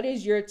 Raven, what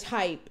is your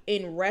type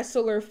in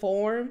wrestler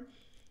form?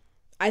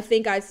 I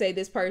think I'd say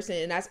this person,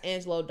 and that's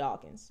Angelo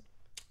Dawkins.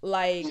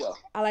 Like, yeah.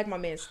 I like my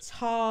man's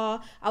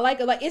tall. I like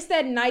it's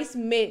that nice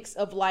mix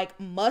of like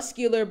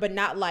muscular, but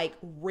not like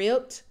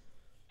ripped.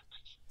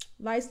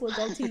 Nice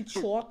little goatee,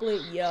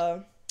 chocolate, yeah.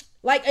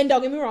 Like, and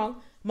don't get me wrong,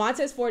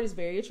 Montez Ford is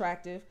very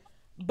attractive.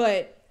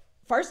 But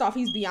first off,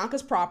 he's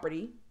Bianca's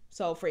property.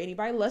 So for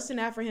anybody lusting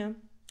after him,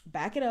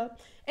 back it up.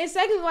 And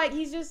secondly, like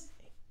he's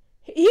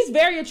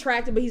very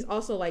attractive, but he's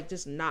also like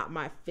just not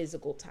my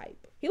physical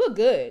type. He look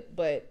good,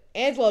 but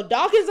Angelo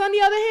Dawkins on the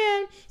other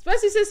hand,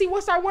 especially since he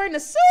will start wearing the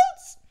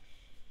suits.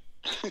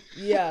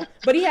 Yeah,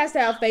 but he has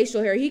to have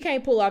facial hair. He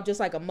can't pull off just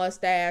like a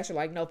mustache or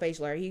like no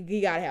facial hair.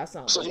 He gotta have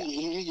something. So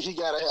he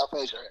gotta have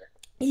facial hair.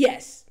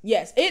 Yes.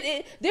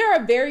 There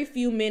are very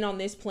few men on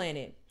this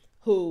planet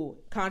who,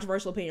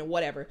 controversial opinion,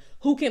 whatever,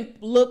 who can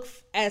look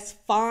as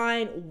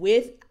fine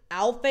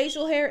without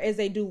facial hair as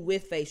they do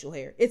with facial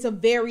hair. It's a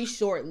very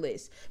short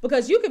list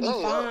because you can be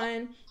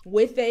fine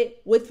with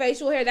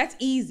facial hair. That's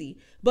easy.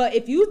 But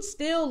if you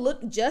still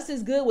look just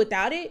as good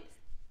without it,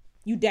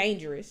 you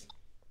dangerous.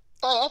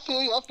 I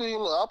feel you.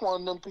 Look, I'm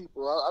one of them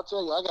people. I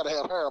tell you, I gotta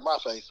have hair on my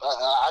face.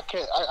 I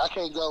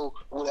can't go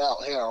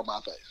without hair on my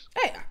face.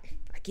 Hey,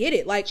 I get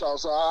it. Like, so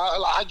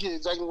I get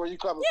exactly where you're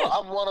coming from.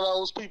 I'm one of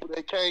those people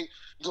that can't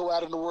go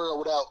out in the world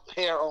without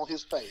hair on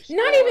his face.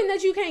 Not even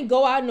that you can't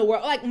go out in the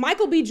world. Like,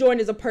 Michael B. Jordan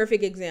is a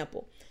perfect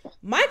example.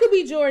 Michael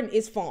B. Jordan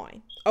is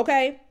fine,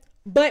 okay?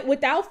 But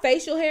without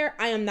facial hair,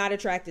 I am not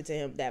attracted to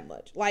him that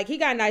much. Like, he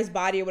got a nice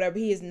body or whatever.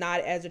 He is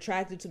not as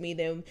attractive to me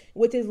than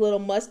with his little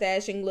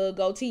mustache and little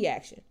goatee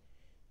action.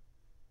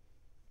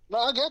 No,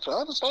 I get you.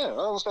 I understand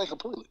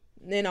completely.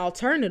 Then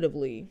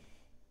alternatively,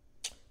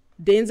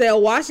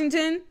 Denzel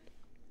Washington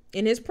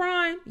in his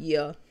prime,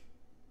 yeah.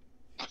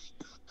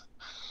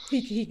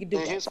 He could do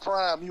in that. his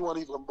prime, you weren't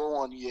even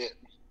born yet.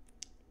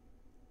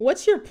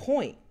 What's your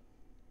point?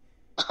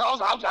 I'm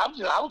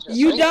just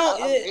you saying.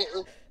 Don't.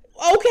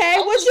 Okay,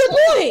 what's your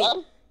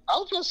point? I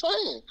was just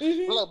saying.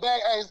 Mm-hmm. Look back,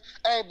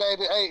 hey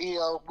baby, hey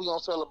EO, we gonna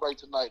celebrate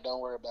tonight.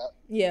 Don't worry about it.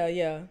 Yeah,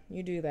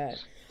 you do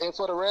that. And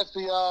for the rest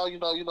of y'all, you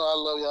know, I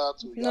love y'all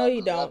too. No,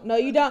 you don't. No,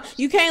 you don't.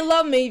 You can't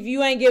love me if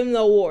you ain't giving the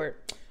award.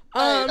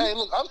 Hey,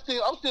 look, I'm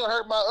still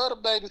hurting my other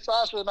baby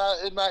Sasha,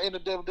 and not in the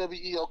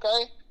WWE.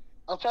 Okay,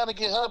 I'm trying to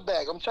get her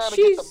back. I'm trying to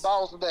get the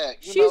boss back.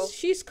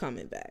 She's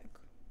coming back.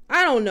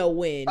 I don't know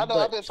when. I know.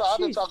 I've been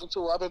talking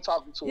to her.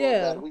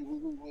 Yeah.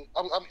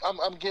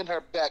 I'm getting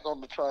her back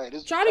on the train.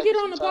 Try to get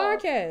on the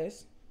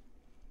podcast.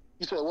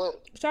 You said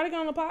what? Try to get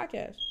on the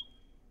podcast.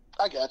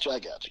 I got you.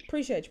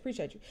 Appreciate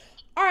you.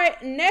 All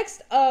right,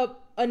 next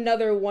up,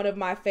 another one of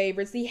my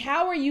favorites, the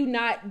How Are You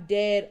Not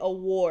Dead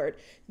award.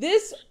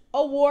 This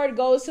award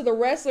goes to the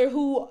wrestler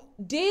who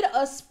did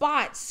a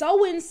spot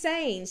so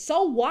insane,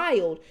 so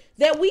wild,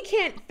 that we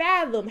can't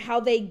fathom how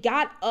they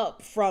got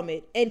up from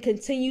it and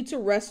continue to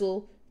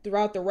wrestle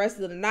throughout the rest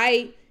of the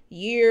night,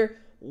 year,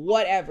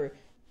 whatever.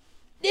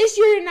 This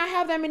year did not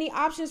have that many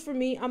options for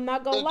me. I'm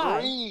not going to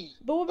lie.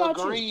 But what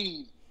about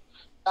you?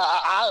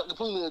 I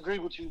completely agree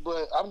with you,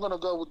 but I'm going to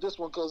go with this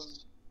one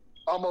because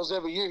almost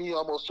every year he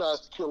almost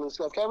tries to kill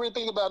himself. Can't really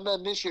think about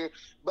nothing this year,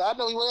 but I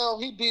know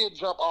he did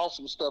jump off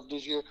some stuff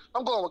this year.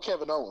 I'm going with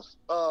Kevin Owens.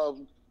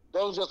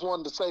 That was just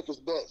one of the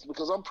safest bets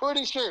because I'm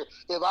pretty sure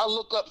if I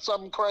look up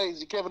something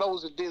crazy, Kevin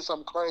Owens did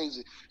something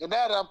crazy. And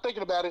now that I'm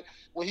thinking about it,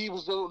 when he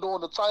was doing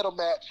the title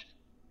match,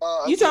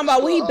 you talking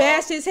about when he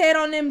bashed his head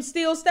on them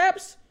steel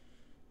steps?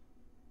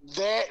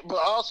 That, but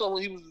also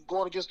when he was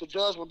going against the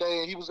Judgment Day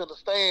and he was in the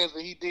stands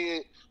and he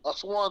did a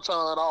swanton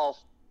off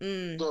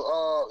and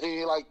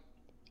like.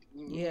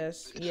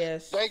 Yes.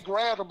 They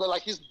grabbed him, but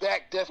like his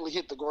back definitely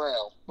hit the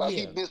ground. Like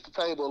he missed the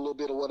table a little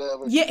bit or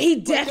whatever. Yeah, he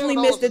definitely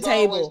missed the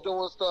table. Always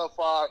doing stuff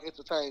for our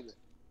entertainment.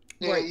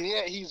 Right.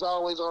 Yeah, he's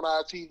always on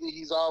our TV.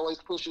 He's always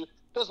pushing.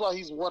 That's why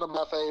he's one of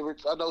my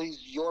favorites. I know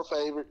he's your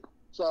favorite.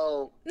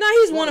 So no,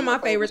 he's one of my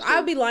favorites.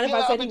 I'd be lying if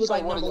I said he was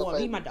like number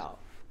one. He's my dog.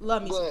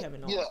 Love me some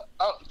Kevin Owens. Yeah,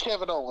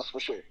 Kevin Owens for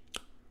sure.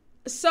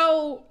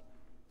 So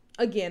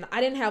again,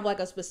 I didn't have like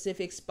a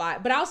specific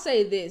spot, but I'll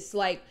say this: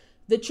 like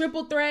the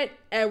triple threat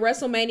at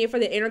WrestleMania for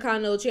the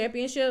Intercontinental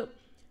Championship,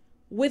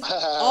 with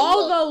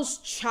all those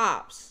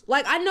chops.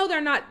 Like I know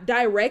they're not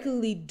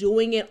directly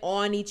doing it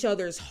on each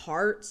other's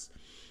hearts,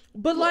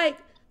 but like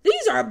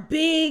these are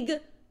big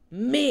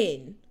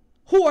men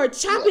who are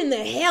chopping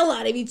the hell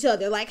out of each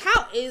other. Like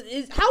how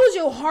is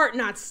your heart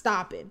not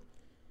stopping?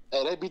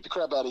 Hey, they beat the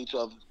crap out of each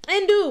other.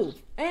 And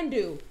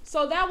do.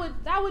 So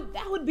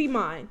that would be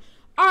mine.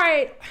 All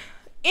right.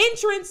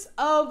 Entrance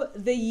of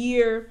the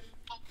year.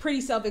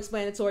 Pretty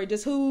self-explanatory.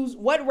 Just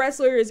what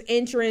wrestler's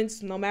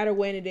entrance, no matter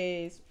when it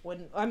is,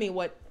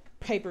 what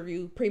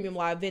pay-per-view, premium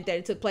live event that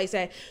it took place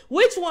at.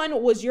 Which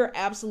one was your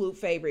absolute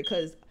favorite?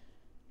 Because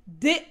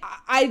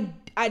I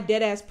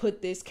dead ass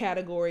put this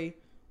category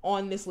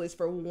on this list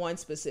for one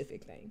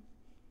specific thing.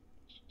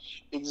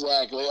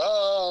 Exactly.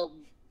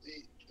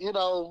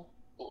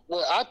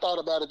 Well, I thought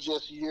about it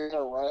just year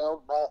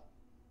round, not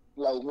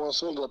like one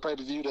single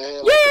pay-per-view to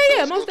have.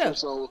 Yeah, most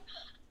definitely.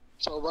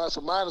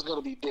 So mine is going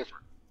to be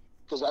different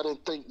because I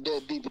didn't think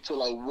that deep into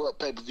like what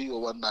pay-per-view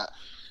or whatnot.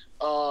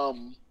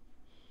 Well,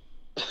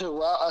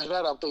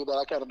 that I'm thinking about,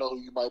 I kind of know who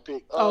you might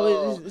pick.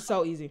 It's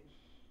so easy.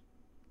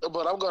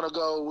 But I'm going to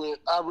go with,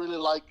 I really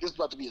like, it's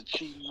about to be a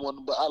cheating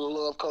one, but I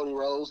love Cody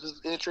Rhodes'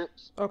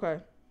 entrance. Okay.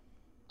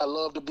 I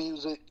love the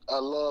music. I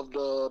love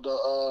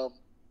the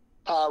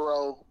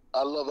pyro.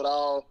 I love it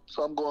all,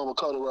 so I'm going with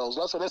Cody Rhodes.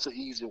 I said that's an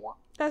easy one.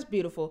 That's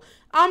beautiful.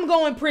 I'm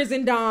going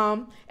Prison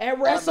Dom at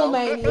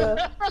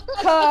WrestleMania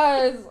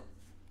because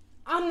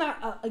I'm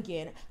not,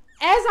 again, as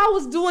I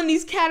was doing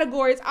these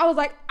categories, I was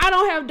like, I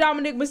don't have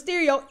Dominic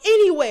Mysterio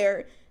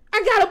anywhere.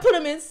 I got to put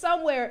him in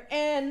somewhere,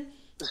 and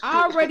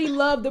I already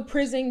love the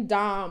Prison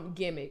Dom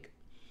gimmick.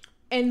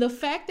 And the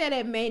fact that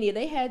at Mania,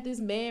 they had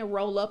this man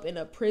roll up in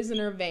a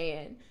prisoner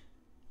van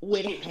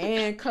with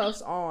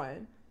handcuffs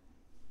on.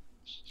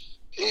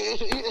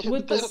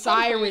 With the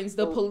sirens,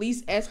 the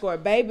police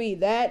escort, baby,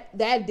 that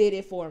did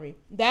it for me.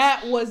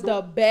 That was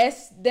the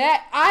best.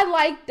 That I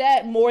liked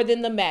that more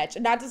than the match.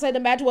 Not to say the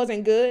match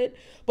wasn't good,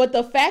 but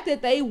the fact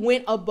that they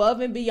went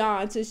above and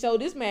beyond to show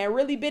this man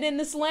really been in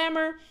the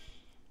slammer,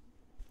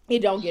 it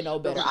don't get no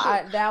better.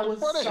 That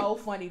was so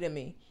funny to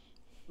me.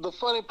 The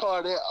funny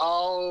part that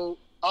all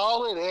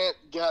of that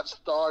got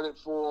started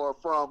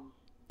from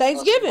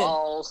Thanksgiving. A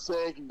small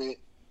segment.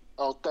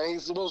 Oh,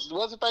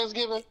 was it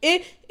Thanksgiving?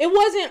 It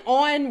wasn't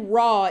on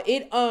Raw.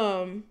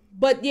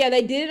 But yeah,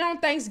 they did it on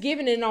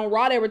Thanksgiving, and on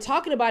Raw they were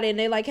talking about it, and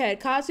they like had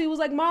Cosby was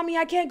like, "Mommy,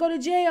 I can't go to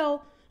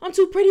jail. I'm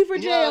too pretty for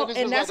jail,"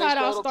 and that's how it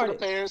all started. To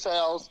the parents'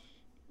 house,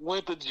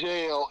 went to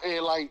jail,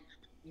 and like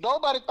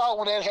nobody thought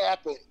when that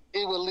happened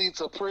it would lead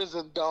to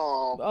Prison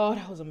Dom. Oh,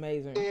 that was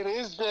amazing. And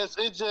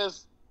it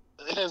just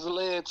has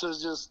led to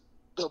just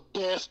the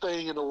best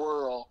thing in the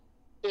world.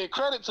 And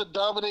credit to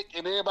Dominic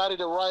and everybody,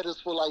 the writers,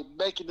 for like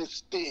making it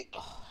stick.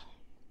 Oh,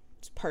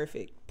 it's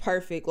perfect.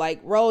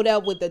 Like rolled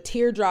up with the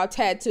teardrop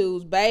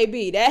tattoos,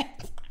 baby.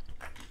 That.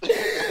 Oh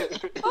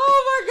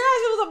my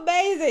gosh, it was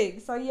amazing.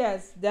 So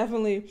yes,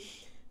 definitely,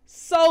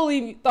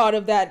 solely thought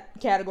of that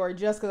category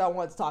just because I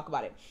wanted to talk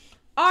about it.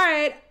 All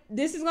right,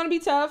 this is gonna be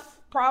tough.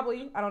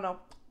 Probably, I don't know.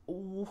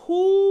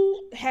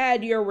 Who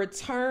had your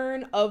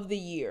return of the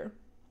year?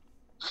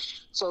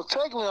 So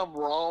technically I'm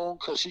wrong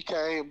because she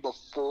came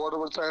before the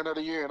return of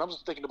the year, and I'm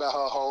just thinking about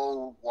her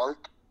whole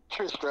work.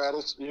 Trish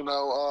Stratus,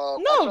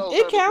 No,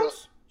 it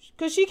counts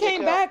because she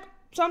came back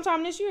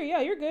sometime this year. Yeah,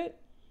 you're good.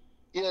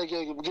 Yeah,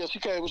 she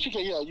came.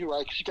 Yeah, you're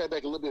right. She came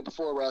back a little bit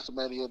before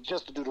WrestleMania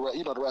just to do the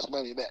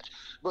WrestleMania match.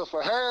 But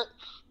for her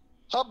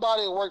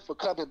body of work for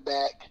coming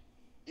back,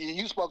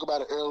 you spoke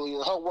about it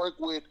earlier. Her work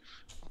with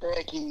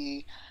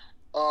Becky.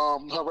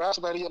 Her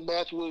WrestleMania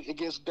match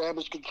against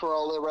Damage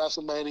Control at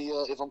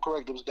WrestleMania, if I'm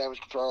correct, it was Damage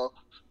Control.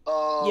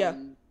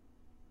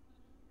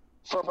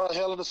 From her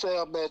Hell in a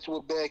Cell match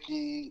with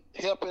Becky,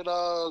 helping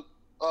oh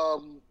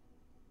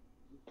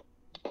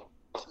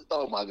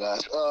my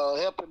gosh,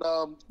 helping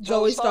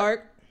Zoe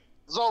Stark.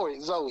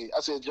 Zoe. I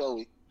said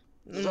Joey.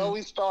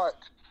 Zoe Stark.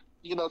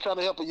 Trying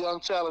to help a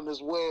young talent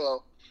as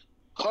well.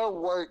 Her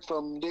work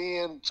from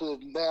then to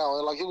now,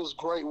 and like it was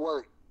great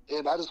work,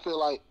 and I just feel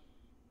like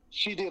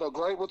She did a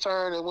great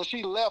return, and when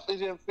she left, it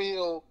didn't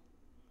feel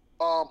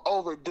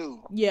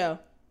overdue. Yeah.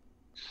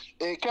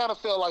 It kind of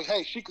felt like,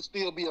 hey, she could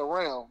still be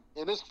around,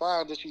 and it's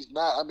fine that she's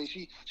not. I mean,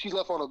 she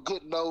left on a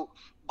good note.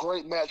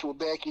 Great match with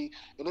Becky,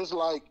 and it's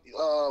like it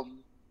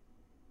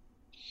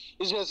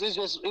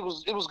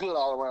was good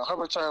all around. Her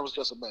return was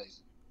just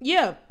amazing.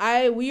 Yeah,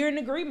 we are in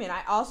agreement.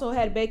 I also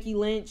had Becky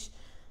Lynch.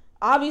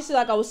 Obviously,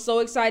 like, I was so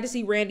excited to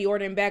see Randy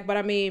Orton back, but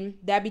I mean,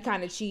 that'd be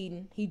kind of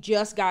cheating. He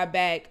just got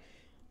back,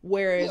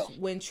 whereas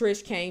when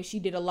Trish came, she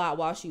did a lot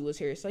while she was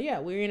here. So yeah,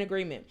 we're in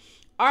agreement.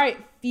 All right,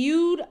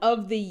 feud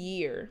of the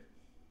year.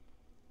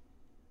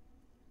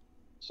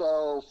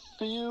 So,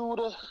 feud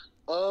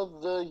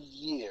of the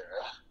year.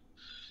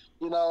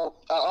 You know,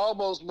 I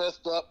almost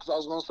messed up because I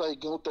was going to say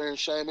Gunther and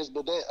Sheamus,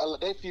 but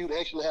that feud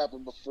actually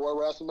happened before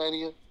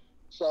WrestleMania.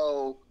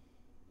 So,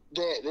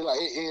 it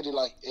ended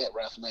like at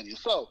WrestleMania.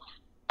 So,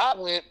 I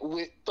went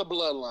with the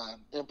Bloodline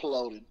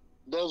imploding.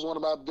 That was one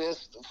of my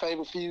best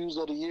favorite feuds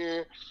of the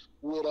year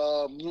with,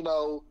 you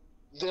know,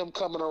 them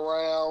coming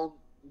around,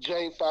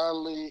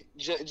 Jimmy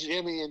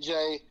and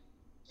Jay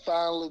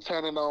finally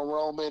turning on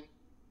Roman.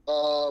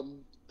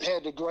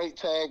 Had the great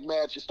tag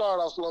match. It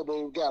started off slow, but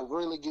it got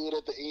really good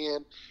at the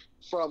end.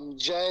 From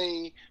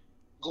Jay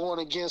going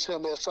against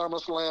him at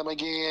SummerSlam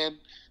again,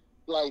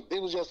 like,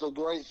 it was just a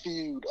great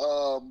feud.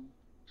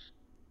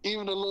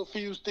 Even the little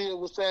feud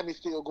still with Sammy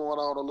still going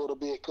on a little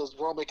bit because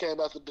Roman came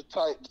after the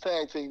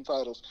tag team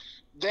titles.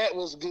 That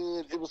was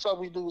good. It was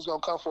something we knew was going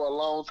to come for a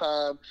long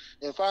time,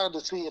 and finally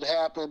to see it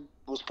happen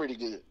was pretty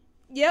good.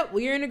 Yep,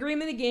 we're in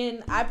agreement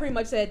again. I pretty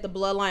much said the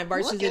Bloodline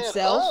versus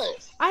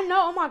itself. I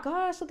know. Oh my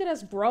gosh, look at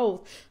us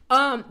growth.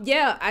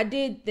 Yeah, I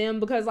did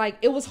them because, like,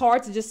 it was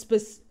hard to just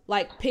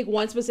pick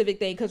one specific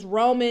thing because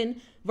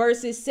Roman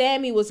versus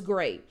Sammy was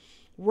great.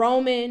 The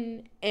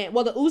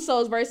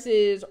Usos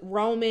versus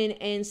Roman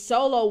and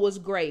Solo was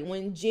great.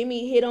 When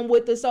Jimmy hit him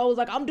with the Solo, was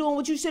like, I'm doing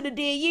what you should have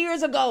did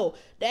years ago.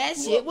 That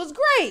shit was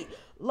great.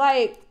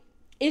 Like,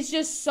 it's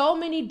just so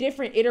many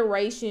different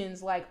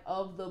iterations, like,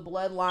 of the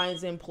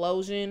Bloodline's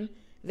implosion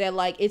that,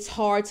 like, it's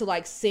hard to,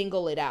 like,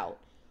 single it out,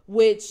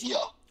 which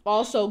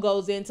also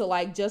goes into,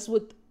 like, just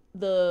with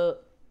the,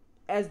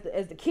 as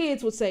the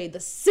kids would say,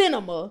 the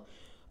cinema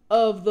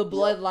of the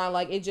Bloodline.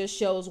 Like, it just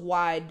shows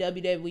why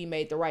WWE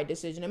made the right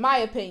decision, in my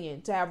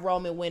opinion, to have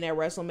Roman win at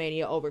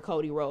WrestleMania over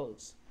Cody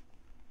Rhodes.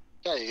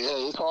 Hey,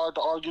 it's hard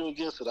to argue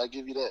against it. I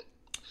give you that.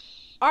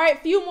 All right,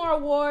 few more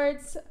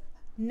awards.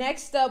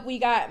 Next up, we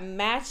got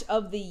Match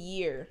of the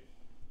Year.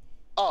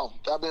 Oh,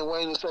 I've been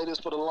waiting to say this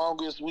for the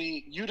longest.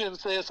 You didn't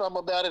say something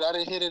about it. I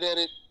didn't hit it at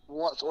it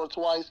once or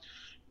twice.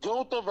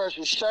 Gunther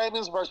versus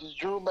Sheamus versus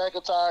Drew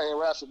McIntyre at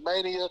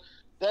WrestleMania.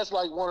 That's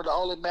like one of the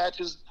only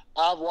matches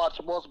I've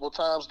watched multiple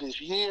times this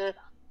year.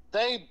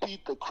 They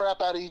beat the crap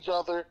out of each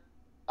other.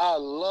 I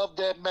love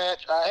that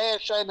match. I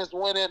had Sheamus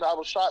winning. I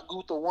was shocked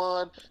Gunther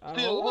won.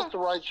 Still, it was the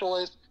right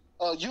choice.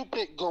 You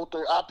picked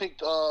Gunther. I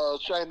picked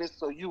Sheamus,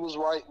 so you was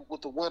right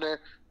with the winner.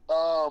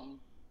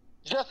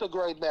 Just a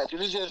great match.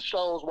 And it just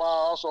shows why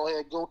I also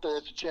had Gunther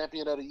as the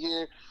champion of the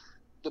year.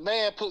 The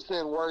man puts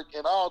in work,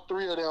 and all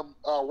three of them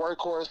are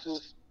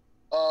workhorses.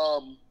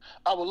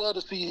 I would love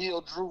to see heel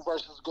Drew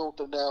versus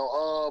Gunther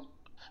now.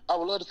 I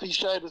would love to see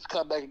Sheamus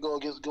come back and go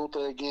against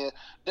Gunther again.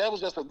 That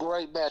was just a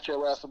great match at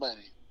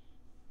WrestleMania.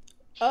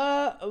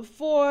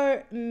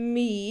 For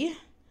me,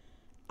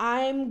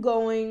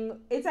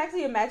 it's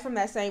actually a match from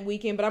that same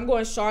weekend, but I'm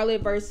going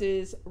Charlotte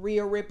versus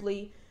Rhea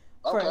Ripley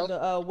for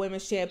the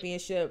women's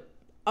championship.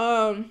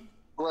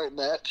 Great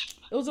match.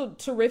 It was a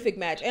terrific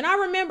match. And I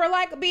remember,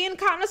 like, being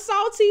kind of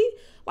salty.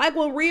 Like,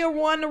 when Rhea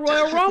won the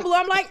Royal Rumble,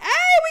 I'm like,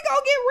 hey, we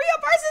gonna get Rhea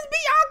versus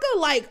Bianca.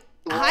 Like,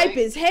 hype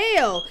as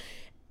hell.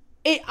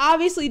 It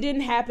obviously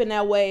didn't happen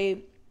that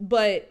way,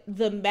 but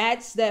the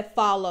match that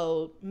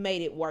followed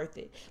made it worth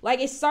it. Like,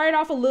 it started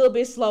off a little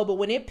bit slow, but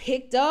when it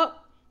picked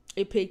up,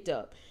 it picked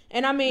up.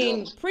 And I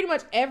mean, pretty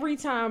much every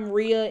time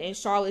Rhea and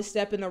Charlotte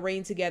step in the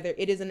ring together,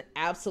 it is an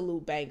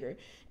absolute banger.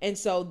 And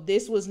so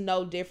this was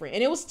no different.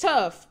 And it was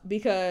tough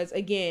because,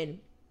 again,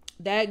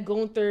 that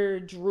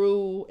Gunther,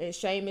 Drew, and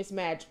Sheamus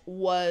match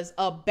was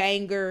a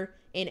banger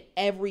in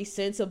every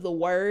sense of the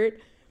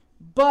word.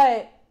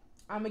 But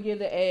I'm going to give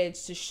the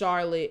edge to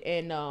Charlotte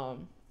and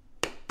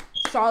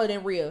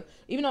Rhea.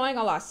 Even though I ain't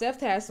going to lie, Seth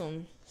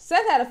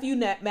had a few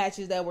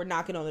matches that were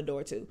knocking on the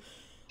door too.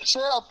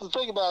 Seth, the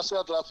thing about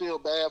Seth that I feel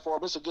bad for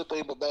him, it's a good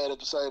thing but bad at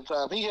the same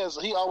time. He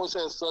always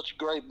has such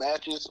great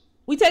matches.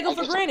 We take them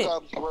for granted.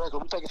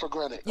 We take it for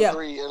granted. Yeah.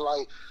 Agree. And,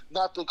 like,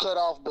 not to cut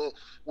off, but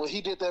when he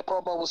did that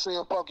promo with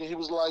CM Punk and he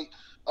was like,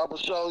 I'm going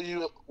to show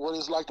you what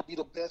it's like to be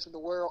the best in the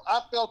world.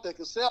 I felt that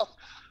because Seth,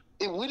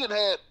 I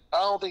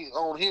don't think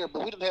on here,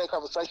 but we didn't have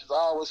conversations. I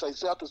always say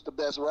Seth is the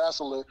best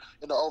wrestler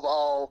and the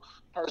overall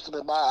person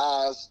in my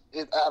eyes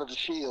out of the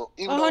Shield.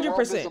 Even 100%. Though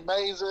Roman's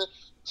amazing,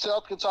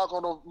 Seth can talk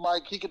on the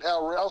mic. He can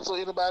out-wrestle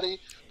anybody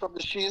from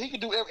the Shield. He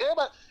can do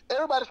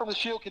everybody from the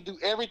Shield can do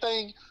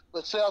everything,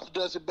 but Seth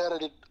does it better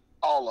than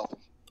all of them.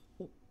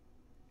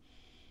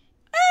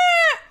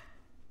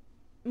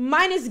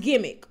 Minus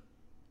gimmick.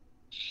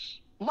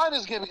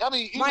 Minus gimmick. I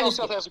mean, even though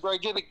Seth has a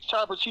great gimmick,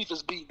 Tribal Chief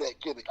has beat that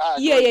gimmick.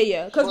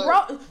 Yeah. Because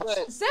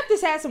Seth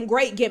has had some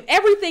great gimmick.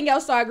 Everything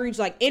else, so I agree.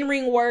 Like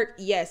in-ring work,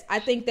 yes. I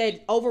think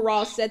that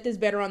overall, Seth is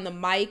better on the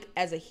mic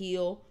as a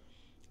heel.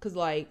 Because,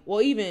 like,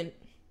 well, even,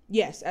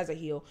 yes, as a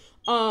heel.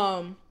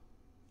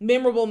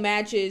 Memorable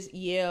matches,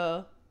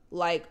 yeah.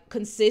 Like,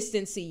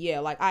 consistency, yeah.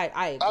 Like, I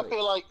agree. I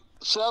feel like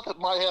Seth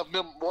might have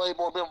way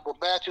more memorable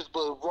matches,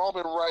 but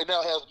Roman right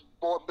now has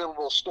more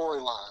memorable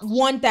storylines.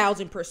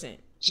 1,000%.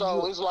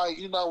 So it's like,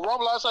 you know,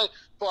 Roman, I say,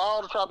 for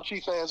all the Tribal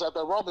Chief fans out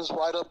there, Roman's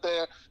right up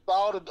there. For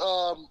all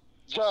the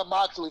John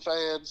Moxley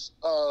fans,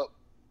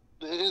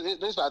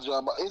 it's not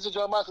John Moxley. Is it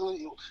John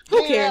Moxley?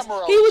 Who cares?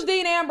 Ambrose. He was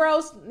Dean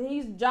Ambrose.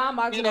 He's John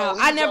Moxley now.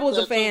 I never was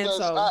a fan,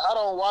 so. I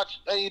don't watch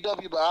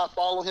AEW, but I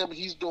follow him.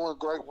 He's doing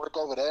great work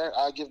over there.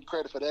 I give him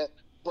credit for that.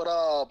 But,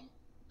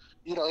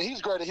 you know, he's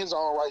great in his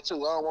own right, too.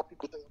 I don't want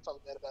people to think I'm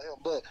talking bad about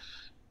him. But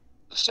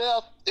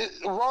Seth,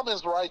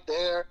 Roman's right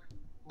there,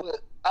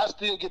 but I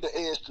still get the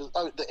edge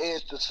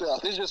to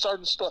Seth. It's just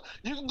certain stuff.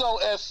 You can go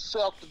ask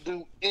Seth to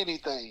do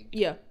anything.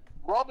 Yeah.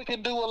 Roman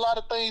can do a lot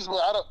of things, but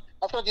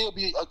I feel like it'll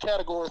be a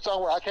category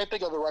somewhere, I can't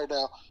think of it right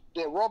now,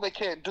 that Roman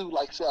can't do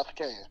like Seth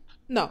can.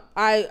 No,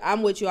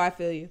 I'm with you. I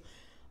feel you.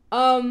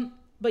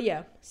 But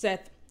yeah,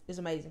 Seth is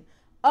amazing.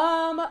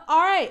 All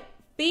right.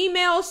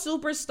 Female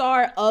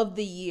Superstar of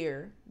the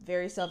Year.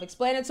 Very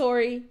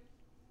self-explanatory.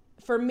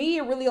 For me,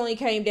 it really only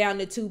came down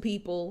to two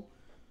people.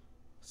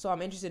 So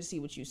I'm interested to see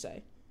what you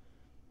say.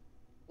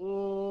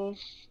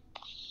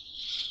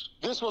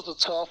 This was a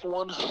tough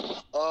one.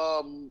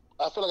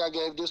 I feel like I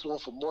gave this one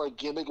for more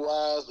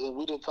gimmick-wise, and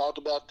we didn't talk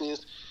about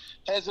this.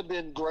 Hasn't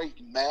been great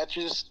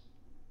matches.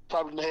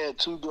 Probably had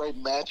two great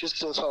matches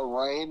since her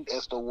reign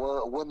as the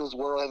Women's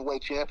World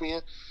Heavyweight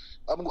Champion.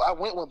 I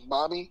went with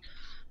Mommy.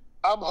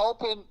 I'm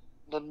hoping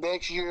the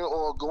next year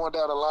or going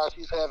down the line,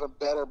 she's having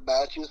better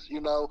matches, you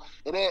know,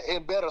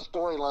 and better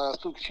storylines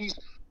too.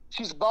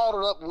 She's balled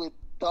it up with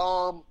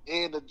Dom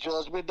and the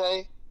Judgment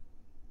Day,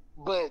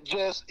 but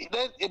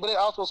it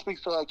also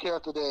speaks to her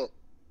character that,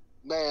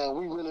 man,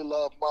 we really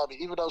love Mommy,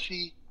 even though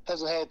she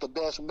hasn't had the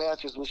best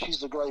matches, but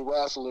she's a great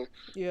wrestler.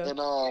 Yeah.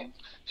 And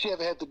she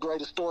hasn't had the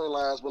greatest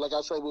storylines, but like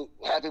I say, what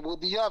happened with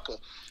Bianca.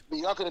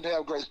 Bianca didn't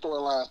have great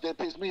storylines. That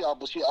pissed me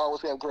off, but she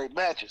always had great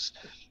matches.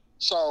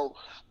 So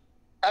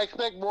I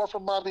expect more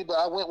from Mommy, but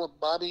I went with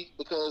Mommy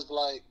because,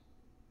 like,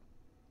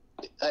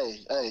 hey,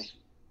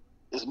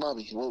 it's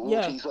Mommy.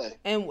 What she say?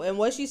 And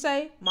what she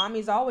say?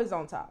 Mommy's always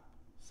on top.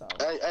 So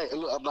hey,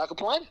 look, I'm not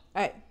complaining.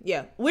 Hey,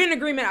 yeah, we're in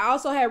agreement. I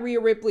also had Rhea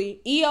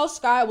Ripley. Io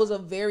Sky was a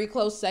very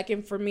close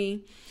second for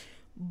me,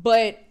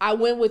 but I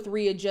went with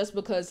Rhea just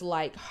because,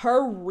 like,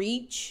 her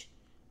reach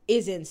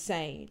is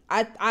insane.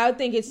 I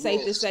think it's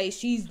safe to say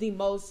she's the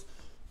most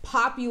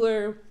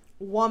popular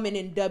woman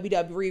in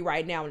WWE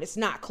right now, and it's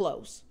not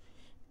close.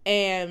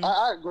 And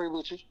I agree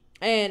with you.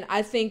 And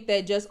I think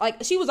that just,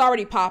 like, she was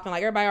already popping.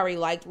 Like, everybody already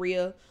liked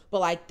Rhea. But,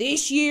 like,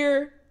 this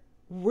year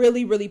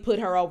really, really put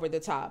her over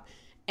the top.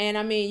 And,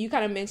 I mean, you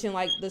kind of mentioned,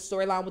 like, the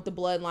storyline with the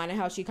Bloodline and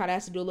how she kind of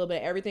has to do a little bit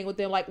of everything with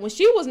them. Like, when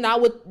she was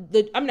not with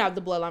not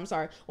the Bloodline, I'm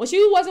sorry. When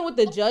she wasn't with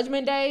the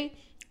Judgment Day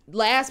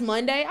last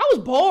Monday, I was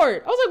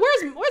bored. I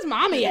was like, where's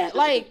Mommy at?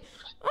 Like,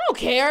 I don't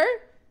care.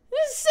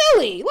 This is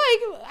silly.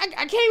 Like,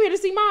 I came here to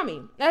see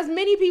Mommy, as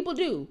many people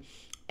do.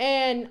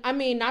 And, I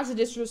mean, not to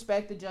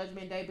disrespect the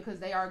Judgment Day because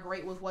they are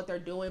great with what they're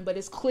doing, but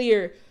it's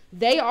clear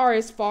they are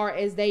as far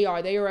as they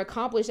are. They are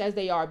accomplished as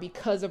they are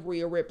because of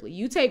Rhea Ripley.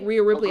 You take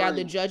Rhea Ripley out of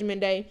the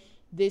Judgment Day,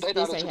 this ain't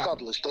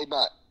accomplished. They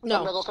not. No.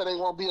 I'm not going to say they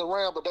won't be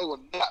around, but they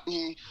will not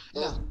be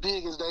as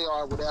big as they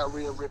are without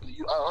Rhea Ripley.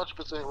 You are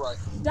 100% right.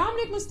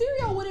 Dominic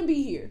Mysterio wouldn't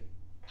be here.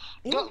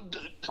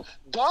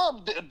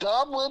 Dom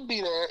wouldn't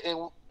be there,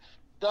 and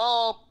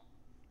Dom...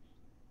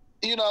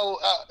 You know,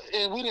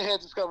 and we didn't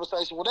have this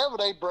conversation. Whenever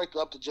they break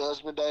up the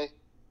Judgment Day,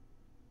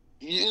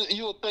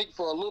 you'll think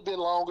for a little bit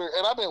longer.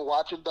 And I've been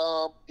watching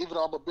Dom, even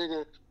though I'm a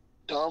bigger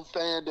Dom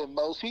fan than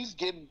most. He's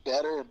getting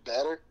better and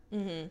better,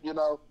 you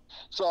know.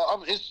 So I'm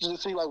interested to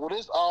see, like, when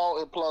this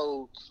all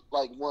implodes,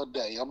 like, one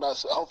day,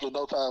 hopefully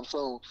no time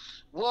soon,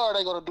 what are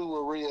they going to do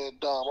with Rhea and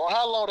Dom? Or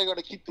how long are they going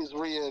to keep this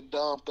Rhea and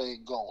Dom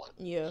thing going?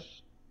 Yeah.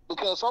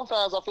 Because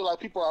sometimes I feel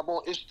like people are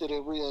more interested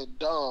in Rhea and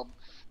Dom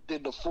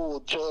than the full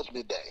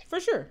Judgment Day.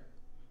 For sure.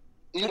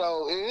 You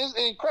know,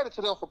 and credit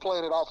to them for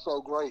playing it off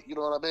so great. You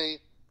know what I mean?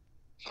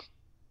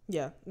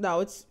 Yeah.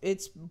 No,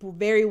 it's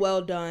very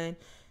well done.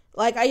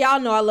 Like, y'all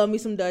know I love me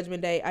some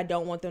Judgment Day. I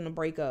don't want them to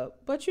break up.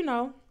 But, you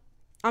know,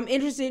 I'm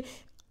interested.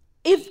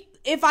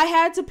 If I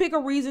had to pick a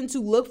reason to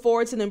look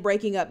forward to them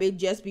breaking up, it'd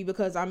just be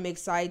because I'm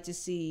excited to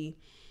see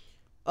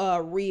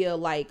Rhea,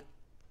 like,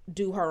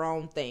 do her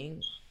own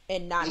thing.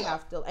 And not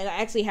have to, and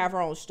actually have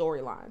her own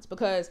storylines.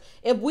 Because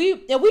if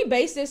we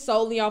base this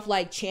solely off,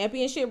 like,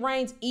 championship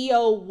reigns,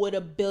 EO would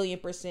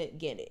 1,000,000,000%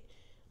 get it.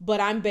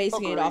 But I'm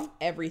basing it off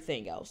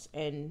everything else,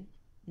 and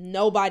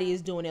nobody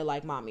is doing it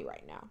like Mommy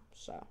right now.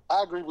 So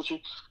I agree with you.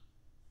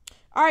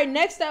 All right,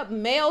 next up,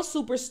 male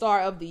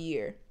superstar of the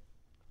year.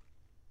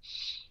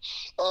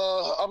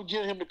 I'm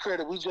giving him the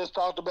credit. We just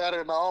talked about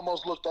it, and I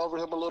almost looked over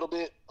him a little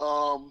bit.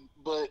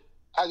 But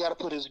I got to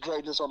put his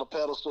greatness on the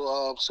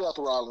pedestal. Seth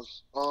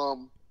Rollins.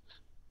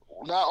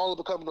 Not only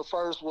becoming the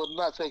first, well,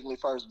 not technically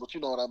first, but you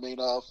know what I mean.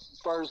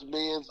 First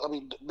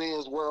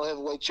men's world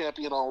heavyweight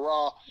champion on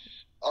Raw.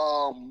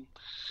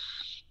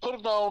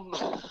 Putting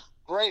on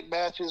great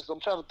matches. I'm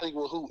trying to think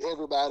with who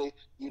everybody.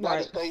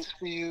 United States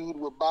feud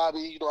with Bobby.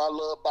 You know, I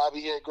love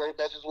Bobby. He had great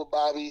matches with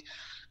Bobby.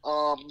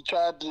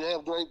 Tried to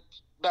have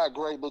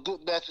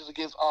good matches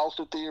against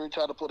Austin Theory.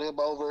 Tried to put him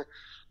over.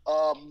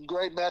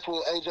 Great match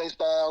with AJ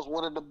Styles,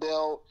 winning the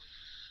belt.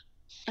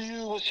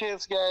 Feud with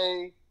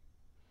Shinsuke.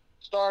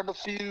 Starting the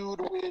feud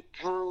with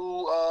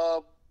Drew.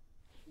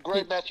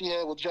 Great match he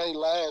had with Jay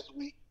last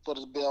week for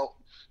the belt.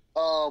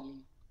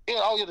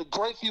 The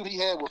great feud he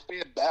had with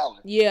Finn Balor.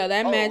 Yeah,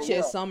 that match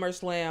at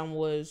SummerSlam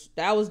was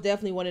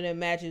definitely one of them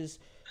matches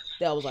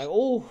that was like,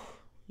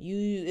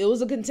 it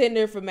was a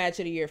contender for match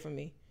of the year for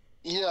me.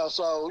 Yeah,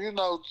 so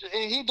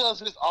he does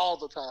this all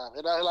the time,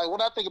 and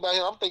when I think about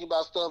him, I'm thinking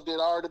about stuff that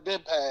already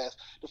been passed.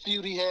 The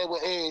feud he had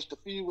with Edge, the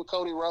feud with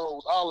Cody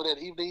Rhodes, all of that.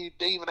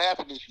 They even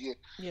happened this year.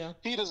 Yeah,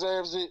 he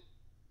deserves it.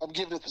 I'm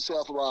giving it to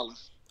Seth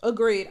Rollins.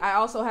 Agreed. I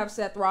also have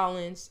Seth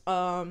Rollins.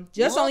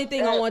 Just the only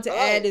thing I want to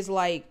add is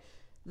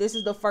this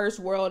is the first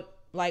world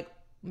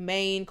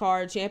main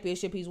card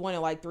championship he's won in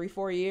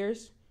 3-4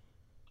 years.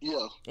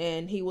 Yeah.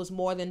 And he was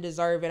more than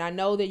deserving. I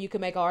know that you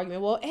can make an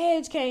argument, well,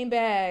 Edge came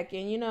back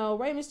and,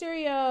 Rey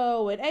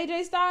Mysterio and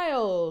AJ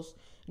Styles.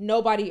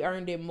 Nobody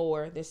earned it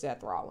more than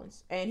Seth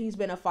Rollins. And he's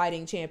been a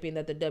fighting champion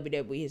that the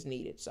WWE has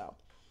needed. So,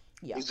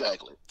 yeah.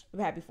 Exactly.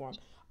 I'm happy for him.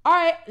 All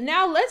right,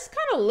 now let's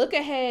kind of look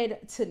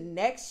ahead to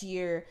next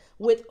year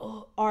with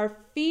our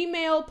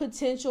female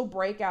potential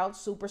breakout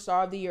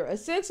superstar of the year.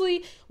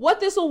 Essentially,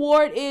 what this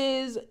award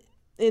is,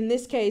 in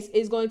this case,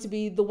 is going to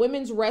be the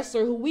women's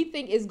wrestler who we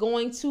think is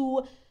going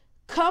to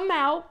come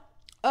out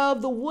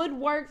of the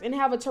woodwork and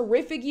have a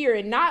terrific year,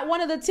 and not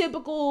one of the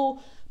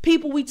typical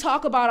people we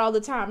talk about all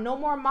the time. No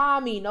more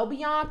Mommy, no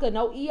Bianca,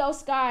 no Io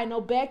Sky, no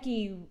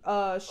Becky,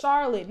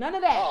 Charlotte, none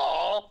of that.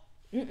 Aww.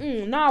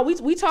 No,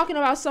 we talking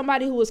about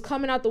somebody who is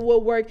coming out the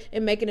woodwork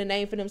and making a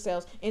name for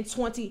themselves in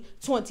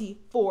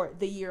 2024,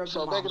 the year of the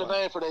Mamba. So making a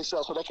name for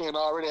themselves, so they can't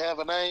already have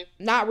a name?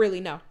 Not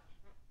really, no.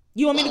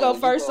 You want me to go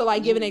first to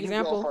give an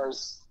example?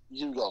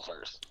 You go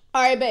first.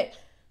 All right, bet.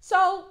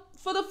 So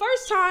for the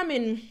first time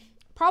in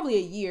probably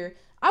a year,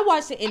 I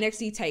watched the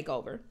NXT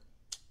TakeOver,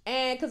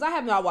 and because I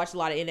have not watched a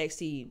lot of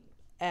NXT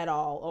at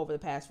all over the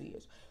past few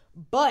years,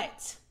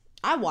 but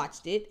I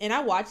watched it, and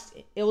it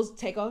was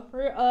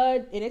TakeOver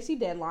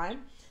NXT Deadline.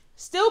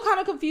 Still kind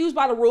of confused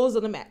by the rules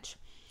of the match.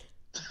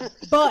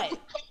 But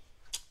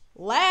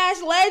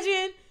Lash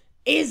Legend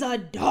is a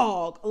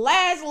dog.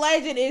 Lash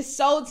Legend is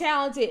so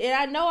talented. And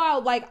I know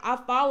I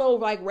follow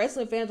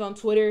wrestling fans on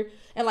Twitter,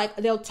 and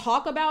they'll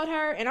talk about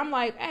her, and I'm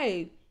like,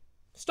 hey,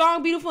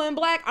 strong, beautiful, and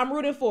black, I'm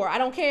rooting for her. I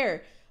don't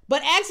care.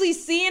 But actually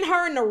seeing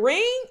her in the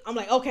ring, I'm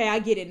like, okay, I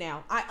get it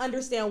now. I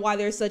understand why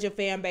there's such a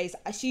fan base.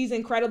 She's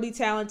incredibly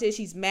talented.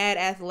 She's mad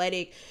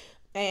athletic.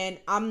 And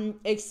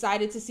I'm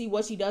excited to see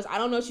what she does. I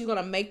don't know if she's going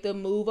to make the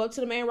move up to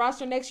the main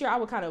roster next year. I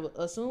would kind of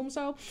assume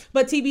so.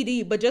 But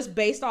TBD. But just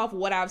based off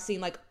what I've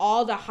seen,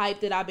 all the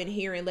hype that I've been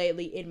hearing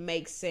lately, it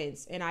makes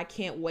sense. And I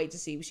can't wait to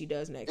see what she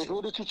does next year.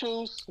 Who did you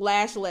choose?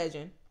 Lash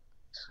Legend.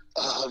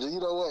 You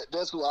know what?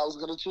 That's who I was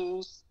going to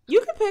choose. You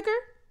can pick her.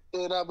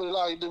 And I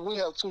been we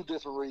have two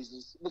different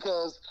reasons.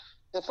 Because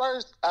at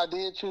first I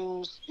did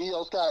choose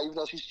Io Sky, even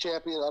though she's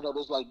champion. I know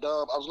this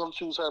dumb. I was going to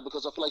choose her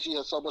because I feel like she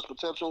has so much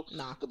potential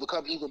to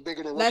become even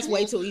bigger than what That's she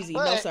way is. too easy.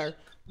 But, no, sir.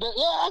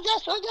 I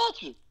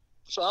got you.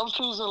 So I'm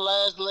choosing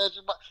Lash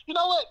Legend. But you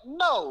know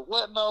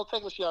what? No,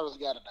 technically she already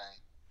got a name.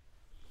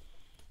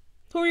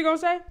 Who are you going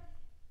to say?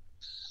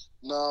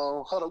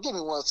 No, hold on. Give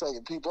me 1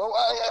 second, people.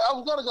 I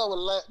was going to go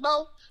with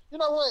No, you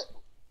know what?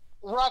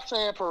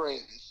 Roxanne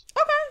Perez.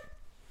 Okay.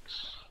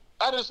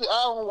 I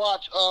don't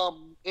watch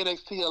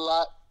NXT a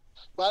lot,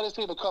 but I just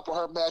seen a couple of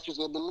her matches,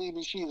 and believe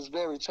me, she is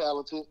very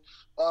talented.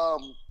 I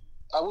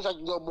wish I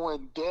could go more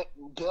in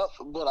depth,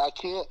 but I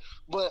can't.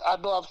 But I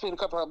know I've seen a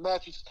couple of her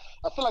matches.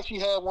 I feel like she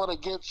had one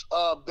against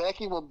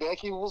Becky when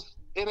Becky was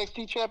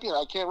NXT champion.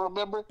 I can't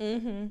remember,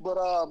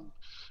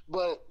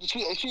 but she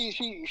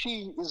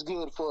is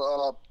good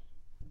for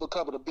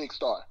becoming a big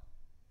star.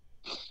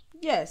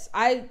 Yes,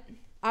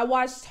 I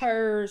watched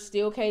her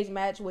steel cage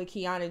match with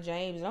Kiana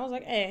James, and I was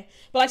like, eh.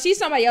 But she's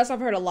somebody else I've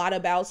heard a lot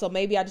about, so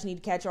maybe I just need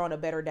to catch her on a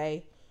better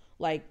day.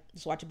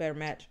 Just watch a better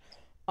match.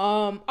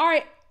 All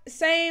right,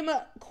 same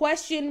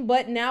question,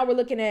 but now we're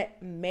looking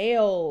at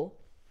male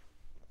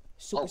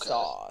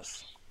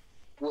superstars.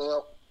 Okay.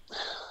 Well,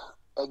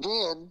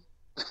 again,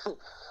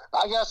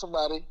 I got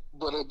somebody,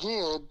 but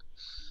again,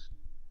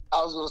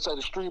 I was going to say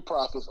the Street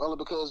Profits, only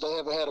because they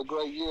haven't had a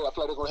great year. I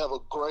feel like they're going to have a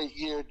great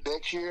year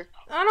next year.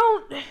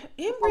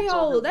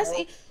 Embryo,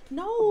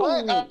 no.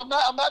 But I'm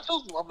not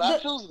choosing them. I'm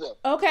not choosing them.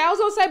 Okay, I was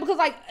going to say, because,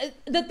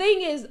 the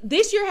thing is,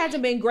 this year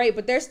hasn't been great,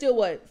 but they're still,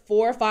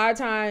 4 or 5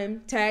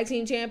 time tag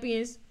team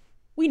champions?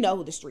 We know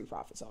who the Street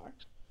Profits are.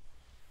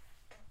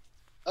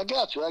 I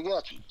got you. I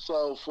got you.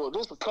 So for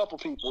just a couple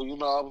people, you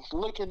know, I was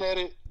looking at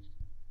it,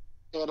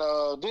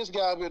 and this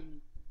guy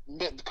been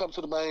meant to come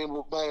to the main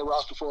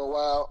roster for a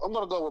while. I'm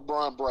gonna go with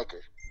Braun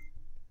Breaker.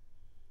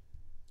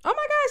 Oh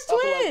my gosh,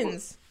 I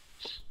twins!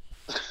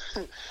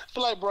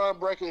 feel like Braun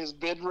Breaker has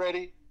been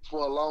ready for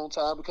a long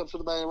time to come to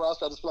the main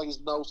roster. I just feel like there's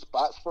no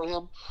spots for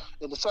him,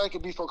 and the same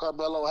could be for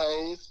Carmelo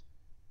Hayes.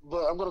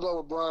 But I'm gonna go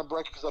with Braun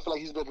Breaker because I feel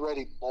like he's been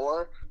ready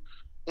more,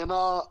 and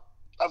I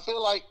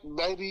feel like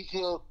maybe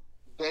he'll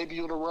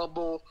debut in the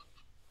Rumble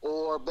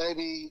or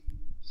maybe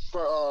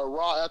for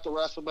Raw after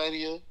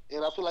WrestleMania,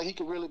 and I feel like he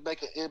could really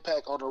make an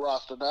impact on the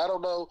roster. Now I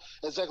don't know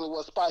exactly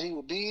what spot he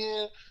would be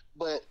in,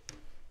 but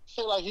I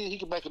feel like he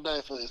can make a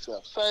name for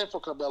himself. Same for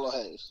Carmelo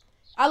Hayes.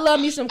 I love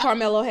me some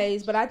Carmelo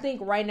Hayes, but I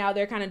think right now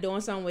they're kind of doing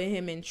something with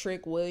him and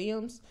Trick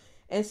Williams,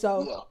 and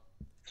so.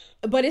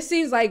 Yeah. But it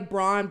seems like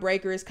Braun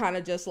Breaker is kind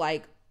of just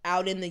like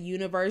out in the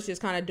universe,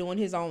 just kind of doing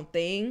his own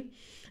thing.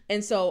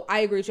 And so I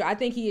agree with you. I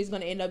think he is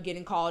going to end up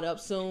getting called up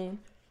soon.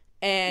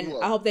 And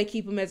I hope they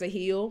keep him as a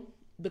heel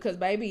because,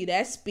 baby,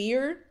 that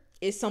spear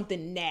is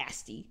something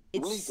nasty.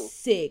 It's lethal.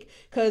 Sick.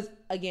 Because,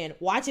 again,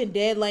 watching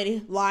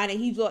Deadline and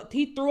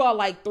he threw out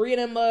like 3 of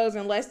them mugs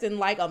in less than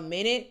like a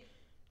minute.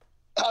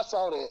 I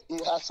saw that.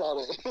 Yeah, I saw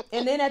that.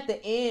 And then at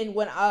the end,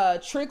 when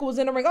Trick was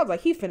in the ring, I was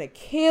like, he finna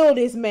kill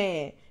this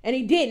man. And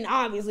he didn't,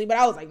 obviously, but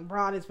I was like,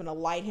 Braun is finna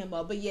light him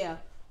up. But yeah,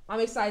 I'm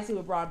excited to see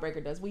what Braun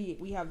Breaker does.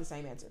 We have the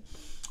same answer.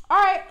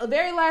 All right, the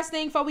very last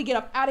thing before we get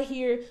up out of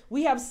here,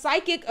 we have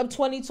Psychic of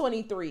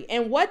 2023.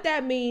 And what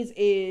that means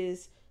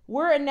is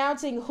we're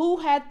announcing who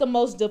had the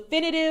most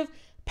definitive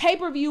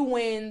pay-per-view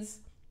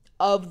wins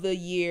of the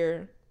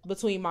year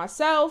between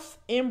myself,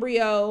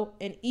 Embryo,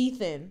 and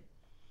Ethan.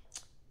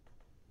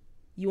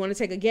 You want to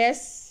take a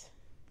guess?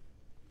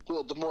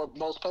 The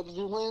most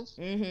pay-per-view wins?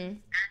 Mm-hmm.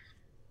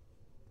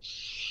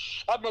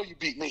 I know you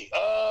beat me.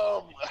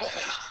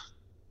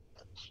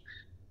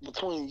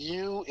 Between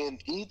you and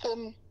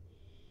Ethan?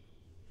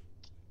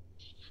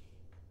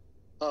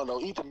 I don't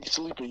know. Ethan be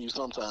sleeping you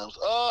sometimes.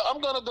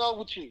 I'm going to go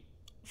with you.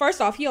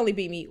 First off, he only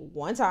beat me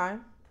one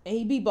time, and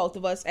he beat both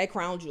of us at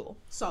Crown Jewel.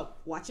 So,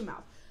 watch your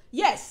mouth.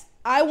 Yes,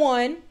 I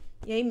won.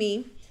 Yay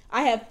me.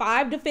 I have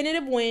 5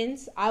 definitive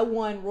wins. I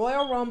won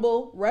Royal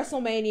Rumble,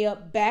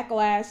 WrestleMania,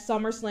 Backlash,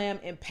 SummerSlam,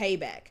 and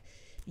Payback.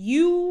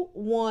 You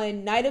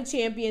won Night of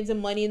Champions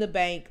and Money in the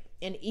Bank,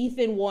 and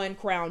Ethan won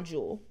Crown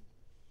Jewel.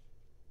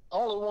 I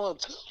only won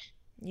 2.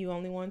 You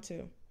only won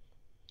 2.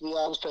 Yeah,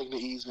 I was taking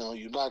it easy on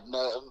you. Not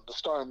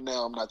starting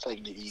now. I'm not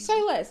taking it easy.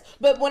 Say less.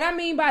 But what I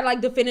mean by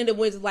like definitive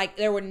wins, like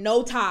there were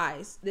no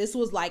ties. This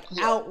was like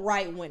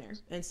outright winner,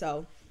 and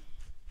so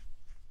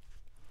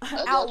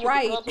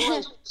outright.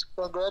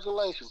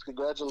 Congratulations.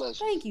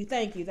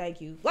 Thank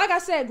you. Like I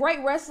said,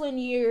 great wrestling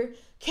year.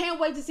 Can't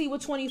wait to see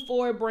what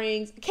 24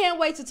 brings. Can't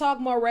wait to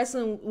talk more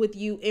wrestling with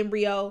you,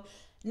 Embryo.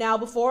 Now,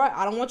 before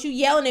I don't want you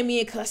yelling at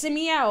me and cussing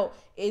me out.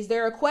 Is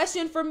there a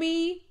question for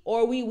me,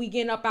 or we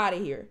getting up out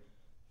of here?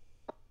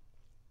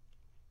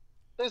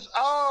 There's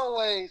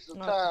always a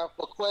time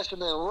for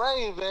questioning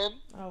Raven.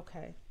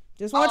 Okay.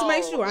 Just wanted to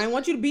make sure. I didn't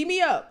want you to beat me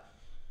up.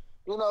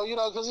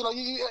 Because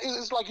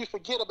it's like you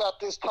forget about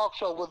this talk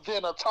show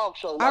within a talk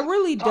show. Like, I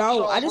really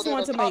don't. I just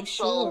want to make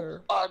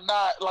sure. Are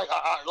not like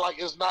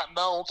it's not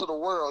known to the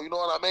world. You know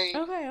what I mean?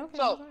 Okay.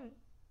 So,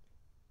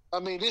 I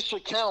mean, this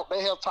should count.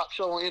 They have talk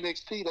show on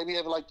NXT. They be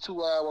having like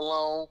 2-hour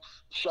long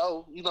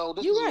show. This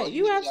you're is right. like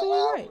You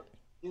absolutely right.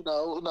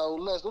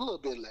 Less, a little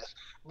bit less.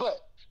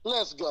 But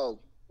let's go.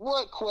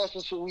 What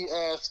question should we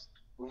ask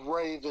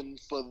Raven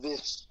for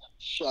this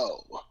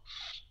show?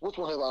 Which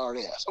one have I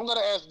already asked? I'm going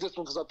to ask this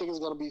one because I think it's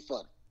going to be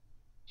funny.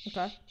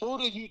 Okay. Who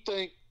do you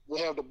think will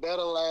have the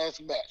better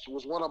last match?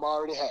 Which one of them I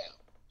already have?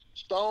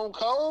 Stone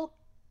Cold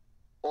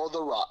or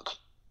The Rock?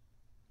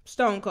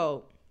 Stone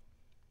Cold.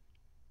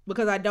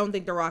 Because I don't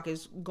think The Rock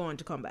is going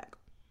to come back.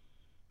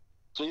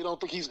 So you don't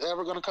think he's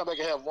ever going to come back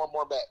and have one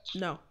more match?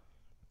 No.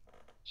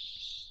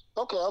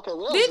 Okay.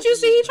 Well, didn't you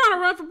see he trying to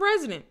run for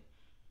president?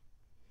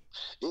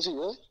 Is he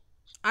really?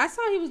 I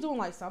saw he was doing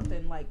like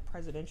something like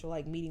presidential,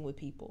 like meeting with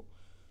people.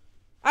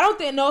 I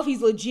don't know if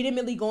he's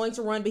legitimately going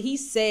to run, but he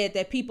said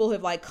that people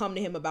have like come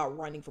to him about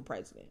running for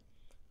president.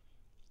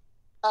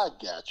 I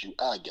got you.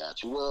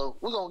 Well,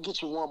 we're going to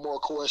get you one more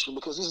question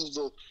because this is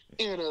the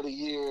end of the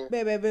year.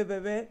 Bet.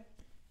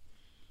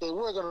 And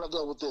we're going to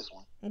go with this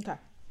one. Okay.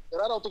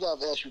 And I don't think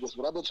I've asked you this,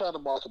 but I've been trying to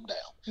mark them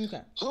down.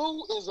 Okay.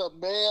 Who is a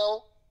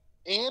male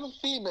and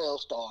female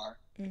star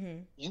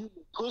you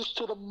would push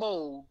to the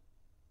moon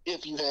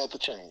if you had the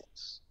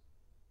chance?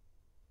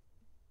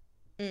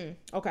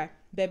 Okay.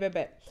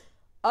 Bet.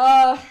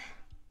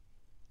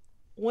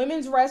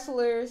 Women's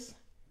wrestlers.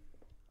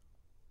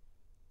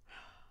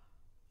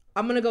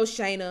 I'm gonna go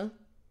Shayna.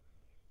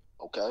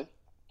 Okay.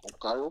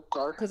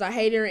 Because I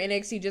hate her in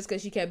NXT just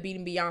because she kept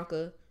beating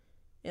Bianca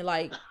and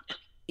like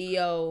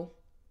Io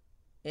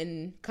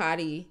and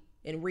Cody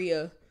and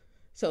Rhea.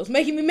 So it's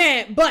making me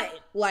mad. But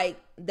like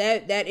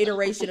that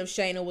iteration of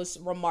Shayna was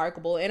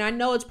remarkable. And I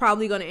know it's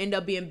probably going to end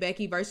up being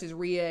Becky versus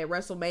Rhea at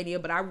WrestleMania.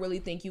 But I really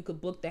think you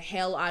could book the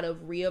hell out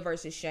of Rhea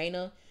versus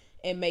Shayna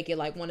and make it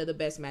like one of the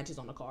best matches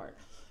on the card.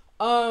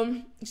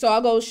 So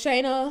I'll go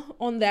Shayna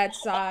on that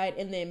side,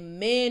 and then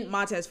men,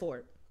 Montez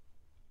Ford.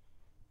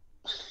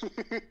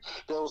 That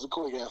was a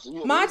quick answer.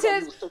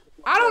 Montez,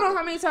 I don't know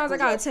how many times I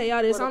gotta tell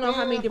y'all this. I don't know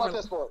how many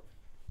different.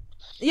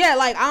 Yeah,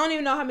 like I don't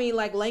even know how many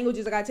like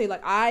languages I gotta tell you.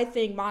 Like I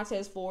think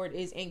Montez Ford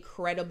is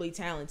incredibly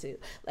talented,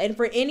 and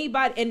for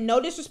anybody, and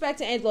no disrespect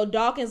to Angelo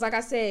Dawkins, like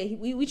I said,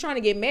 we trying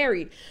to get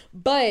married,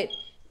 but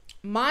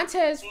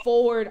Montez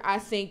Ford, I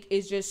think,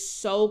 is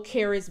just so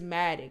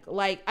charismatic.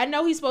 Like, I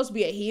know he's supposed to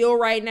be a heel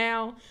right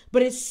now,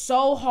 but it's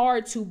so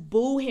hard to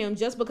boo him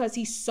just because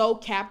he's so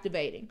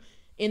captivating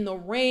in the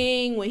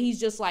ring, when he's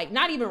just like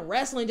not even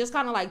wrestling, just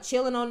kind of like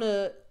chilling on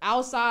the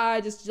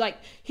outside, just like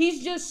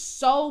he's just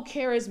so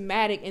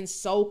charismatic and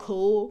so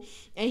cool,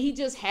 and he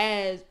just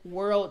has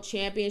world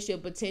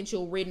championship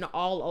potential written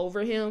all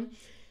over him.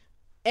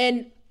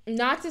 And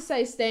not to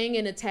say staying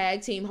in a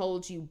tag team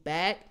holds you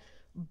back,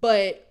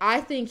 but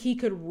I think he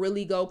could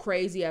really go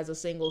crazy as a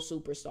single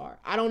superstar.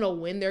 I don't know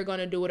when they're going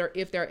to do it or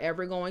if they're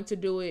ever going to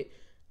do it.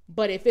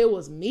 But if it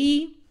was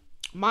me,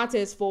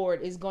 Montez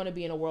Ford is going to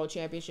be in a world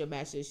championship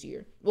match this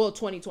year. Well,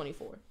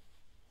 2024.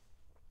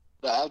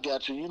 I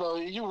got you. You know,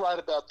 you're right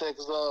about that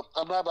because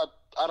I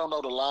don't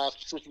know the line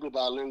specifically,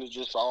 but I literally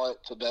just saw it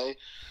today.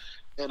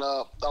 And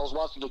I was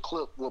watching the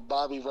clip with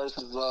Bobby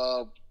versus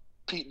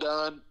Pete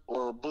Dunne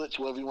or Butch,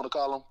 whatever you want to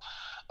call him.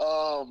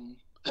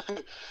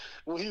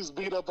 When he was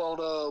beat up on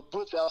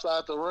Butch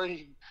outside the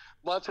ring,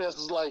 Montez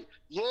was like,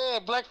 "Yeah,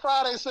 Black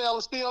Friday sale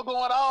is still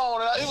going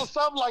on." And it was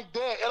something like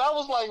that, and I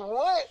was like,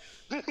 "What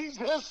did he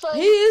just say?"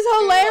 He is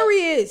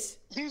hilarious.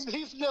 He's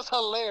just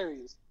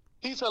hilarious.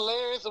 He's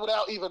hilarious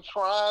without even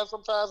trying.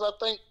 Sometimes I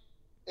think,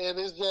 and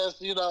it's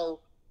just he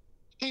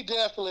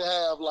definitely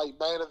have like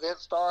main event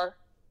star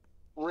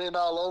written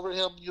all over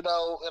him. And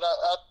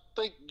I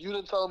think you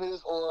didn't tell me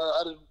this, or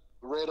I didn't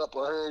read up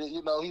or heard it.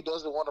 He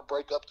doesn't want to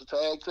break up the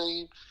tag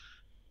team.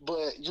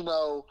 But,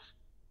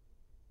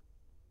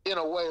 in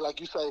a way,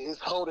 like you say, it's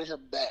holding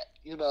him back,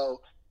 But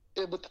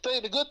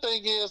the good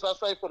thing is, I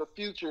say for the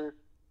future,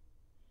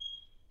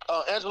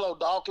 Angelo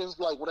Dawkins,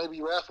 like when they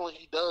be wrestling,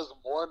 he does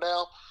more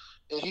now.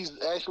 And he's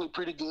actually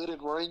pretty good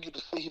in ring. You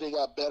can see they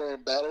got better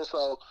and better.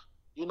 So,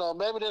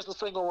 maybe there's a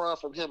single run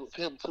from him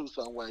too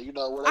somewhere,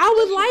 where I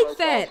would like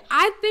that. Off,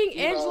 I think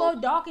Angelo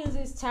Dawkins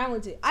is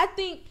talented. I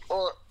think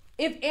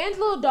if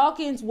Angelo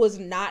Dawkins was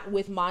not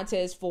with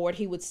Montez Ford,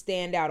 he would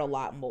stand out a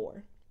lot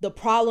more. The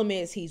problem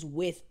is he's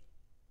with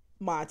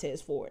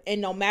Montez Ford.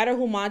 And no matter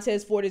who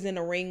Montez Ford is in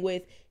the ring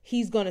with,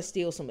 he's going to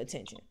steal some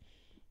attention.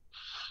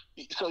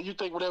 So you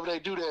think whenever they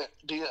do that,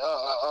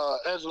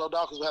 Angelo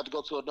Dawkins will have to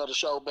go to another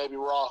show, maybe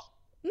Raw?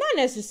 Not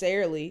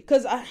necessarily.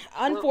 Because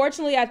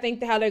unfortunately, I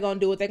think how they're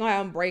going to do it, they're going to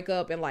have them break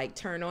up and like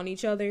turn on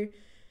each other.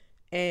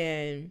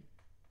 And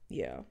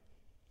yeah.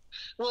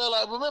 Well,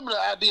 I remember the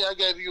idea I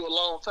gave you a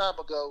long time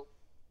ago.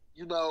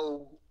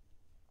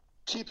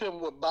 Keep him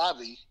with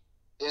Bobby.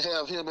 And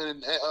have him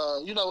and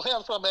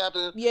have something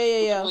happen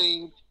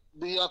between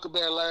Bianca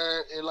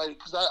Belair and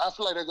because I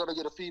feel like they're gonna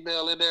get a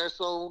female in there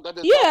soon. I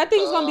think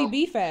it's gonna be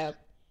B-Fab.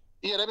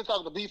 Yeah, they've been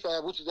talking to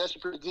B-Fab, which is actually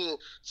pretty good.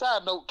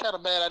 Side note, kind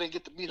of mad I didn't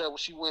get to meet her when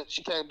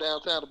she came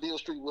downtown to Beale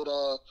Street with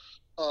what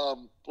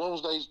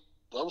was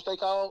they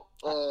called?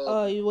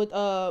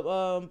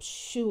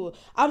 Shoot,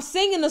 I'm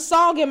singing the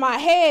song in my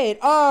head.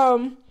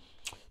 No.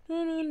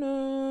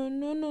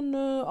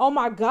 Oh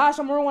my gosh,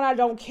 I'm remembering when I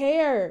don't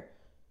care.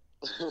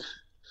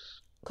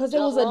 Because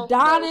it was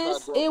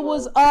Adonis. It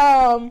was,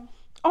 oh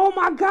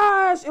my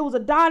gosh. It was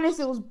Adonis.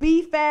 It was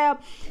B-Fab.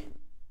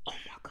 Oh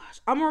my gosh.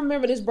 I'm going to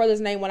remember this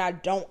brother's name when I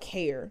don't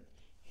care.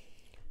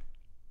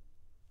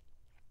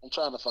 I'm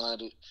trying to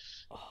find it.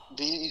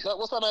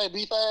 What's her name?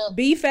 B-Fab?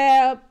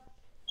 B-Fab.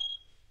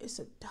 It's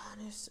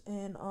Adonis.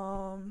 And,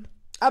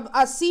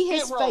 I see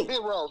his face.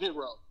 Hit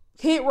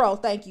Row,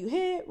 thank you.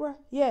 Hit Row,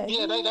 yeah.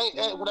 Yeah,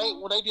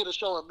 when they did a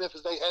show in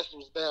Memphis, they actually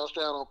was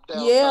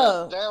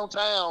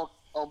downtown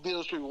on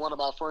Beale Street with one of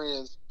my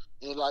friends,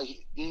 and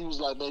he was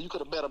like, "Man, you could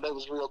have met them. They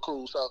was real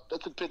cool." So they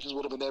took pictures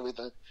with him and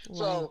everything. Right.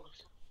 So,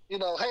 hey,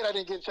 I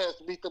didn't get a chance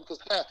to meet them because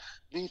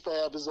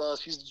B-Fab is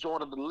she's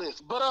joining the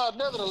list. But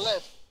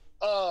nevertheless,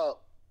 hopefully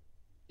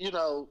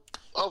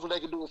they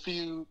can do a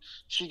feud.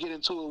 She get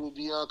into it with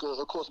Bianca.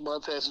 Of course,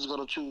 Montez is going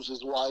to choose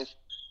his wife.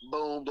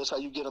 Boom. That's how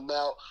you get him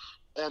out.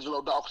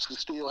 Angelo Dawkins can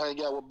still hang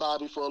out with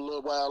Bobby for a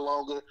little while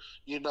longer.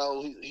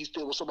 He's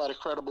still with somebody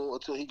credible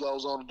until he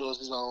goes on and does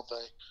his own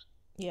thing.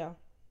 Yeah.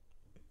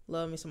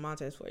 Love me some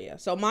Montez Ford, yeah.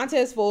 So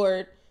Montez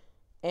Ford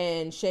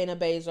and Shayna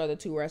Baszler are the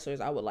two wrestlers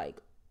I would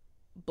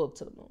book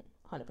to the moon.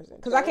 100%.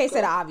 Because I can't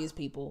say the obvious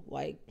people.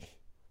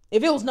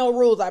 If it was no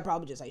rules, I'd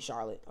probably just say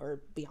Charlotte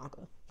or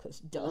Bianca.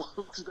 Because duh.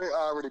 They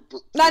already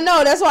booked. I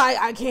know, that's why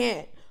I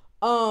can't.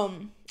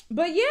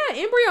 But yeah,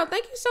 Embryo,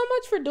 thank you so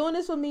much for doing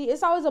this with me.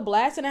 It's always a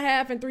blast and a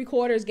half and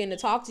 3/4 getting to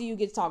talk to you,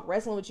 get to talk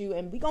wrestling with you.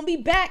 And we're going to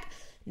be back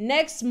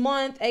next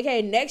month,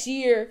 aka next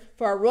year,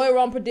 for our Royal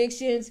Rumble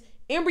predictions.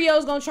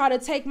 Embryo's going to try to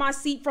take my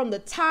seat from the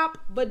top,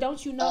 but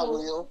don't you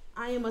know,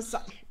 I am a...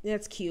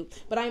 That's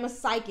cute. But I am a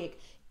psychic.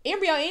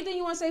 Embryo, anything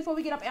you want to say before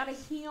we get up out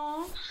of here?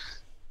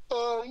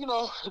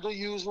 The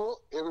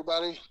usual.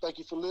 Everybody, thank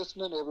you for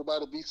listening.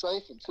 Everybody be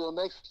safe. Until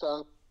next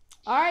time.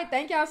 All right,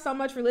 thank y'all so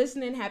much for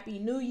listening. Happy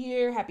New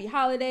Year, happy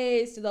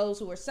holidays to those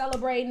who are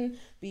celebrating.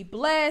 Be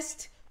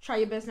blessed. Try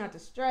your best not to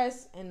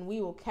stress, and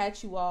we will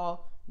catch you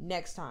all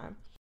next time.